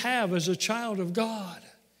we have as a child of God.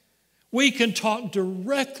 We can talk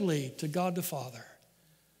directly to God the Father.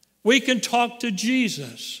 We can talk to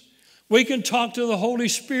Jesus. We can talk to the Holy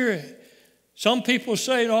Spirit. Some people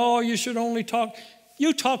say, oh, you should only talk.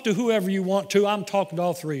 You talk to whoever you want to. I'm talking to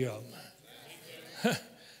all three of them.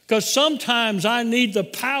 Because sometimes I need the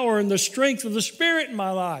power and the strength of the Spirit in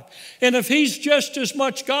my life. And if he's just as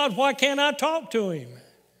much God, why can't I talk to him?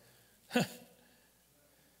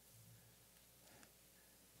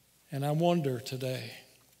 And I wonder today,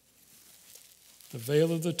 the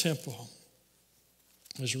veil of the temple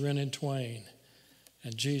is rent in twain,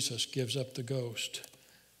 and Jesus gives up the ghost.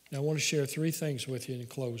 Now, I want to share 3 things with you in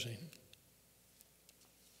closing.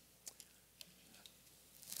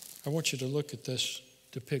 I want you to look at this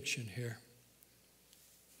depiction here.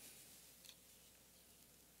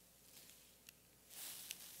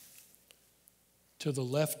 To the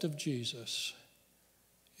left of Jesus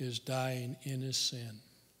is dying in his sin.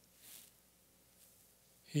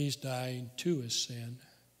 He's dying to his sin,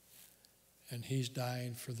 and he's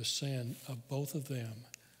dying for the sin of both of them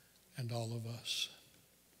and all of us.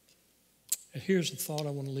 And here's the thought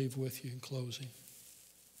I want to leave with you in closing.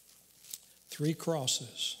 3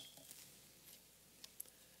 crosses.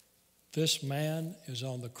 This man is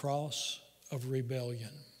on the cross of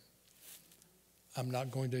rebellion. I'm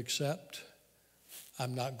not going to accept.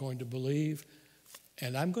 I'm not going to believe.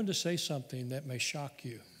 And I'm going to say something that may shock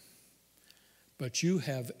you. But you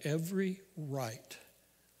have every right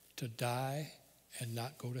to die and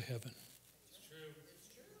not go to heaven.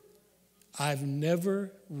 I've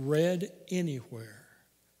never read anywhere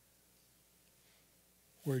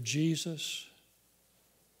where Jesus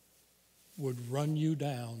would run you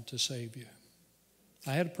down to save you.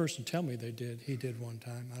 I had a person tell me he did one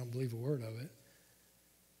time. I don't believe a word of it.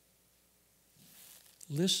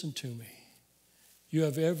 Listen to me. You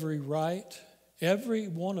have every right. Every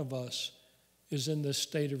one of us is in this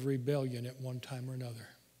state of rebellion at one time or another.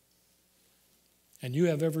 And you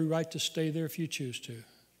have every right to stay there if you choose to.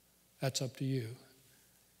 That's up to you.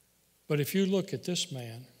 But if you look at this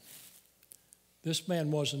man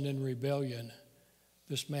wasn't in rebellion.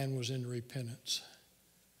 This man was in repentance.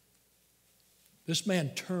 This man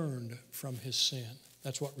turned from his sin.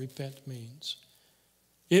 That's what repent means.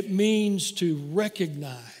 It means to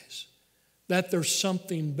recognize that there's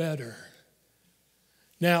something better.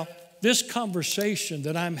 Now, this conversation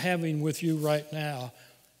that I'm having with you right now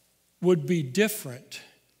would be different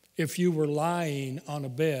if you were lying on a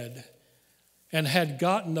bed and had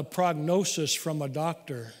gotten a prognosis from a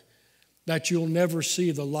doctor that you'll never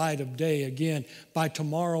see the light of day again. By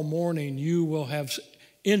tomorrow morning, you will have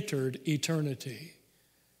entered eternity.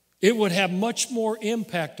 It would have much more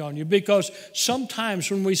impact on you, because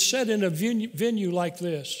sometimes when we sit in a venue like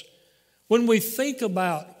this, when we think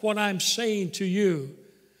about what I'm saying to you,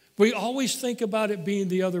 we always think about it being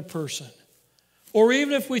the other person. Or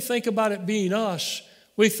even if we think about it being us,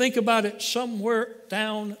 we think about it somewhere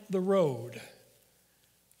down the road.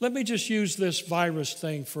 Let me just use this virus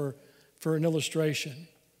thing for an illustration.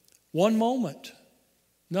 One moment,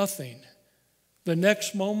 nothing. The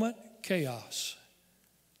next moment, chaos.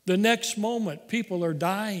 The next moment, people are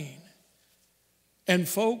dying. And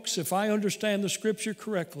folks, if I understand the scripture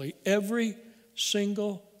correctly, every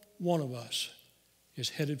single one of us is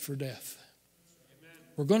headed for death. Amen.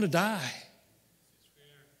 We're going to die.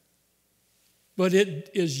 But it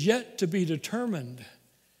is yet to be determined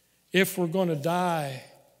if we're going to die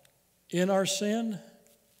in our sin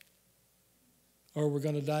or we're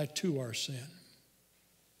going to die to our sin.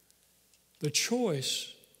 The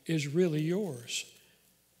choice is really yours,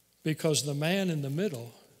 because the man in the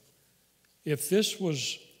middle, if this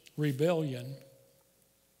was rebellion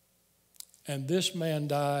and this man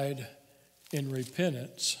died in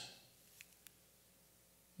repentance,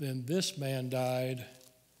 then this man died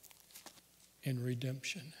in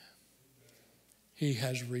redemption. He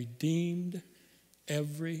has redeemed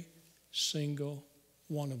every single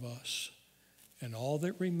one of us. And all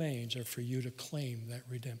that remains are for you to claim that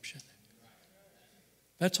redemption.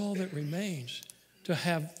 That's all that remains, to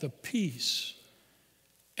have the peace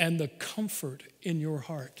and the comfort in your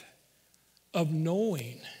heart of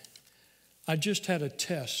knowing. I just had a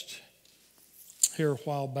test here a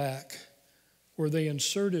while back where they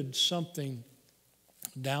inserted something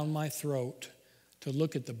down my throat to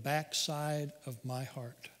look at the backside of my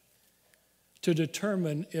heart to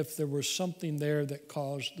determine if there was something there that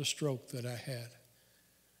caused the stroke that I had.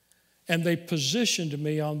 And they positioned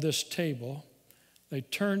me on this table. They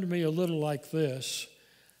turned me a little like this,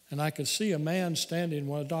 and I could see a man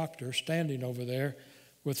a doctor standing over there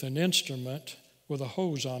with an instrument with a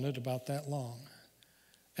hose on it about that long.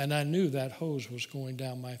 And I knew that hose was going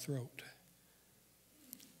down my throat.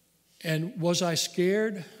 And was I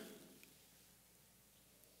scared?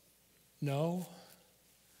 No.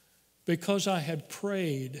 Because I had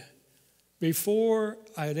prayed before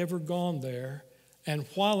I had ever gone there, and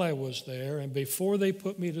while I was there, and before they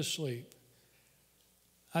put me to sleep,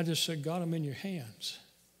 I just said, God, I'm in your hands.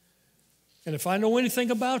 And if I know anything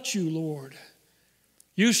about you, Lord,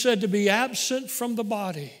 you said to be absent from the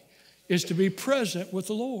body is to be present with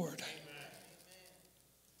the Lord.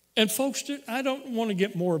 And folks, I don't want to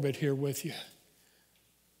get morbid here with you,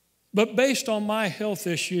 but based on my health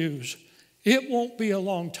issues, it won't be a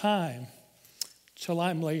long time till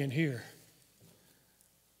I'm laying here.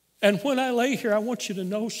 And when I lay here, I want you to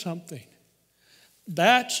know something.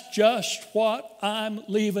 That's just what I'm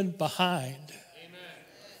leaving behind. Amen.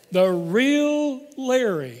 The real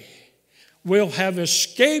Larry will have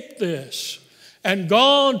escaped this and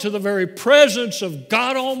gone to the very presence of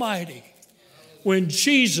God Almighty when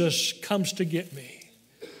Jesus comes to get me.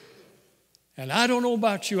 And I don't know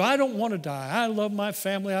about you. I don't want to die. I love my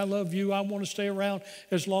family. I love you. I want to stay around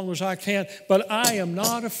as long as I can. But I am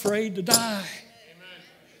not afraid to die. Amen.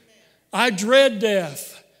 I dread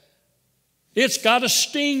death. It's got a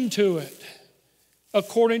sting to it,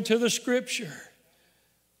 according to the Scripture.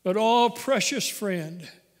 But oh, precious friend,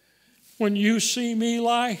 when you see me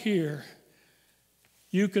lie here,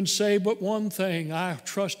 you can say but one thing: I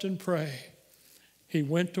trust and pray he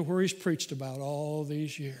went to where he's preached about all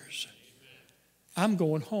these years. I'm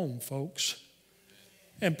going home, folks,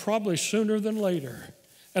 and probably sooner than later.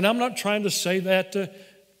 And I'm not trying to say that to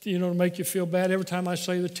make you feel bad. Every time I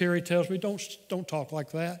say that, Terry tells me, don't talk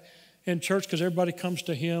like that in church, because everybody comes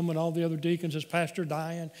to him and all the other deacons. Is Pastor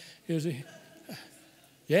dying? Is he?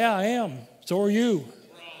 Yeah, I am. So are you.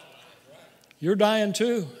 You're dying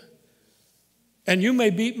too. And you may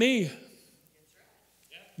beat me.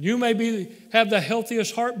 You may have the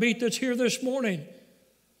healthiest heartbeat that's here this morning,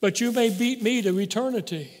 but you may beat me to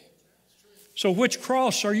eternity. So which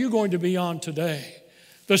cross are you going to be on today?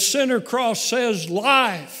 The center cross says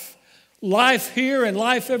life. Life here and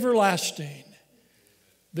life everlasting.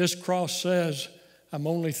 This cross says, I'm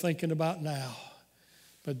only thinking about now.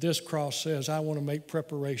 But this cross says, I want to make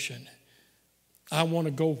preparation. I want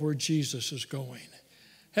to go where Jesus is going.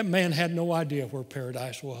 That man had no idea where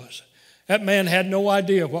paradise was. That man had no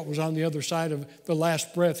idea what was on the other side of the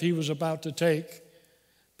last breath he was about to take.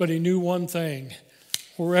 But he knew one thing: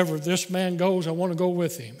 wherever this man goes, I want to go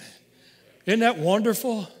with him. Isn't that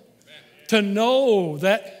wonderful? To know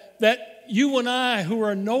that you and I, who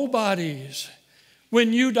are nobodies,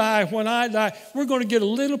 when you die, when I die, we're going to get a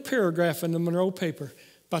little paragraph in the Monroe paper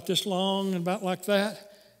about this long and about like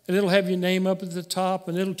that. And it'll have your name up at the top,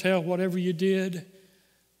 and it'll tell whatever you did.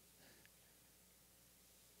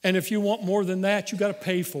 And if you want more than that, you got to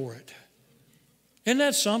pay for it. Isn't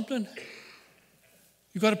that something?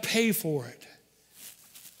 You got to pay for it.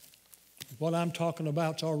 What I'm talking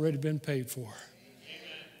about's already been paid for.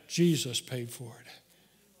 Amen. Jesus paid for it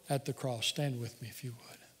at the cross. Stand with me if you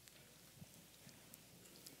would.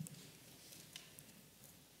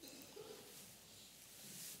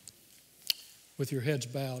 With your heads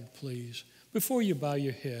bowed, please. Before you bow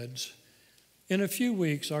your heads, in a few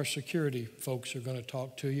weeks, our security folks are going to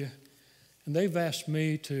talk to you. And they've asked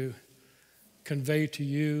me to convey to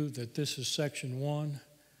you that this is section 1,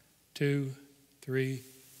 2, 3,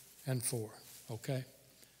 and 4. Okay?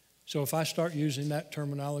 So if I start using that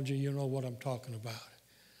terminology, you know what I'm talking about.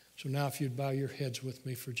 So now if you'd bow your heads with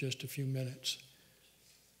me for just a few minutes.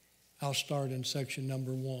 I'll start in section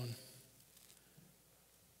number 1.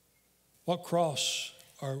 What cross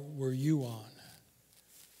were you on?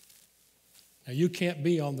 Now, you can't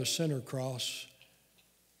be on the center cross,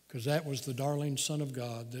 because that was the darling Son of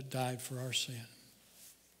God that died for our sin.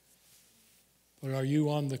 But are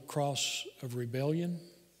you on the cross of rebellion?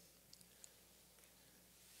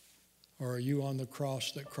 Or are you on the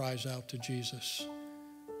cross that cries out to Jesus,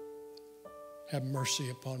 have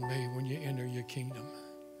mercy upon me when you enter your kingdom?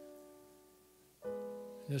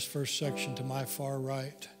 In this first section to my far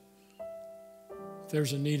right, if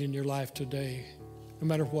there's a need in your life today, no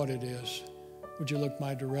matter what it is, would you look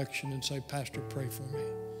my direction and say, Pastor, pray for me.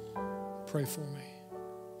 Pray for me.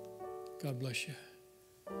 God bless you.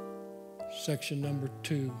 Section number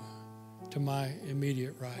 2, to my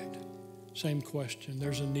immediate right. Same question.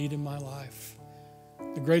 There's a need in my life.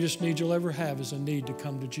 The greatest need you'll ever have is a need to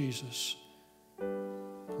come to Jesus.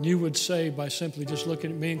 And you would say, by simply just looking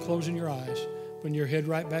at me and closing your eyes, putting your head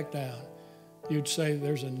right back down, you'd say,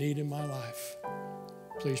 there's a need in my life.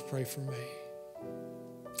 Please pray for me.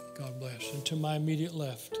 God bless. And to my immediate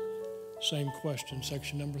left, same question,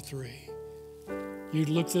 section number 3. You'd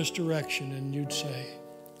look this direction and you'd say,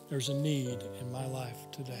 there's a need in my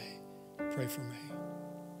life today. Pray for me.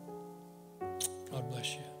 God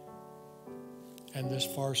bless you. And this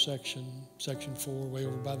far section, section 4, way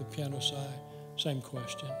over by the piano side, same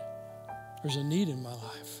question. There's a need in my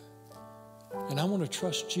life. And I want to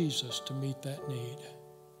trust Jesus to meet that need.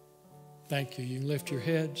 Thank you. You can lift your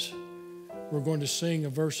heads. We're going to sing a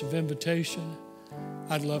verse of invitation.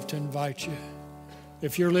 I'd love to invite you.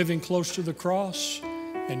 If you're living close to the cross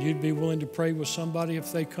and you'd be willing to pray with somebody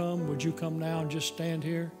if they come, would you come now and just stand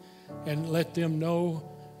here and let them know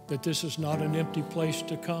that this is not an empty place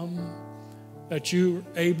to come, that you're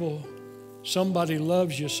able, somebody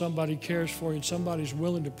loves you, somebody cares for you, and somebody's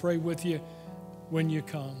willing to pray with you when you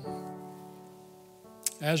come.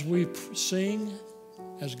 As we sing,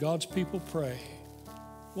 as God's people pray,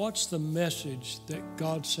 what's the message that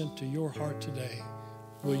God sent to your heart today?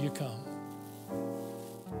 Will you come?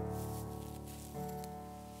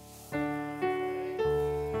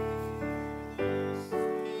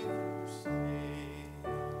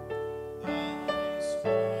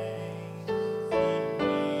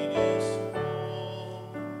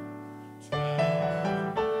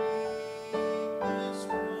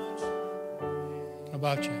 How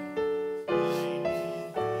about you?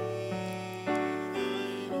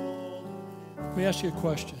 Let me ask you a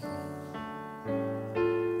question.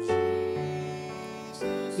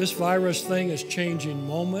 This virus thing is changing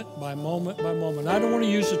moment by moment by moment. I don't want to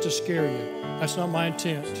use it to scare you. That's not my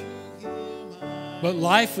intent. But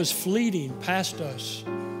life is fleeting past us,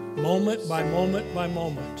 moment by moment by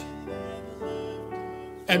moment.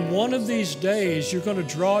 And one of these days, you're going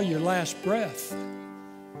to draw your last breath.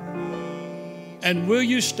 And will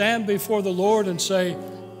you stand before the Lord and say,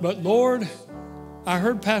 but Lord, I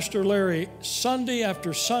heard Pastor Larry Sunday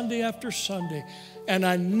after Sunday after Sunday, and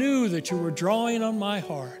I knew that you were drawing on my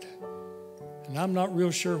heart. And I'm not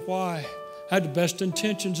real sure why. I had the best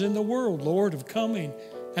intentions in the world, Lord, of coming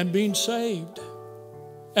and being saved.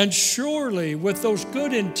 And surely with those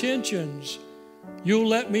good intentions, you'll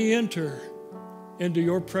let me enter into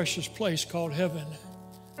your precious place called heaven.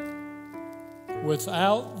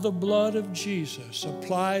 Without the blood of Jesus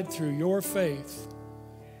applied through your faith,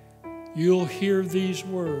 you'll hear these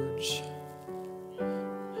words,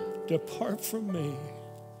 depart from me,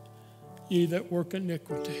 ye that work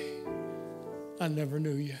iniquity. I never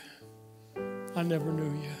knew you. I never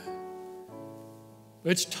knew you.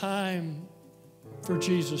 It's time for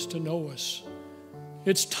Jesus to know us.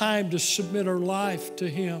 It's time to submit our life to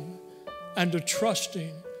Him and to trust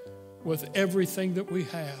Him with everything that we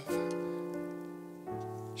have.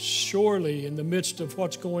 Surely in the midst of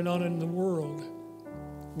what's going on in the world,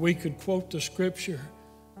 we could quote the scripture,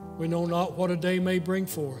 we know not what a day may bring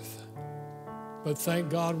forth, but thank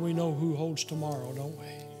God we know who holds tomorrow, don't we?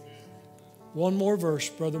 One more verse,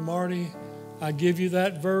 Brother Marty. I give you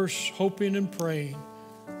that verse, hoping and praying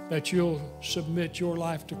that you'll submit your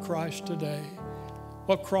life to Christ today.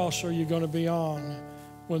 What cross are you going to be on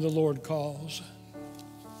when the Lord calls?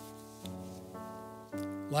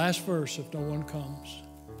 Last verse, if no one comes.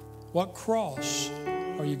 What cross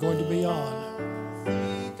are you going to be on?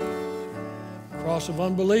 Cross of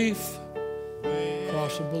unbelief,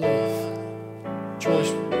 cross of belief.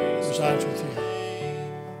 Choice resides with you.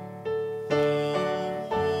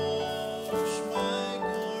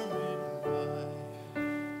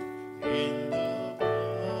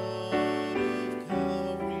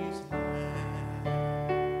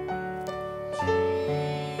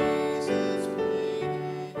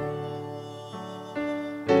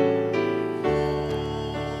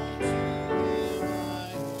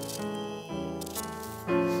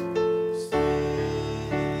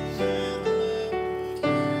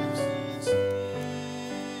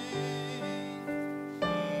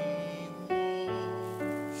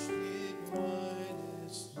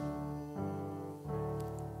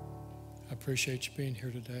 I appreciate you being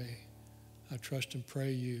here today. I trust and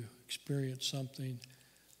pray you experience something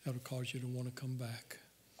that will cause you to want to come back.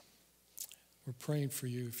 We're praying for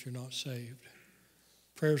you if you're not saved.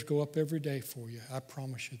 Prayers go up every day for you. I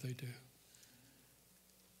promise you they do.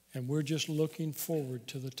 And we're just looking forward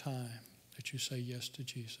to the time that you say yes to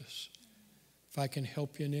Jesus. If I can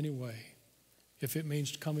help you in any way, if it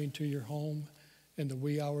means coming to your home in the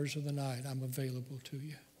wee hours of the night, I'm available to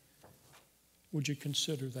you. Would you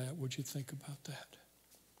consider that? Would you think about that?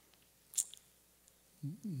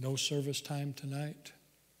 No service time tonight.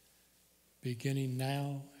 Beginning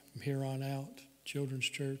now, from here on out, Children's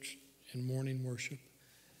Church and morning worship.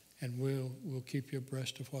 And we'll keep you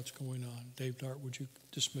abreast of what's going on. Dave Dart, would you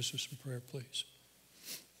dismiss us in prayer, please?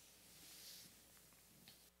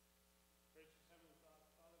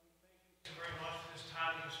 Thank you very much for this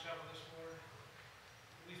time to discover this word.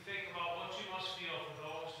 We think about what you must feel for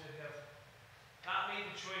those that have not made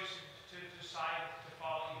the choice to decide to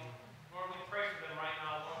follow you. Lord, we pray for them right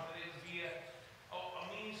now, Lord, that it would be a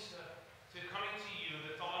means to coming to you,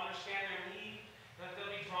 that they'll understand their need, that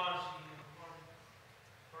they'll be drawn to you.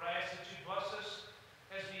 Lord, I ask that you bless us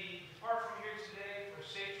as we depart from here today for a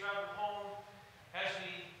safe travel home, as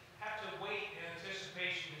we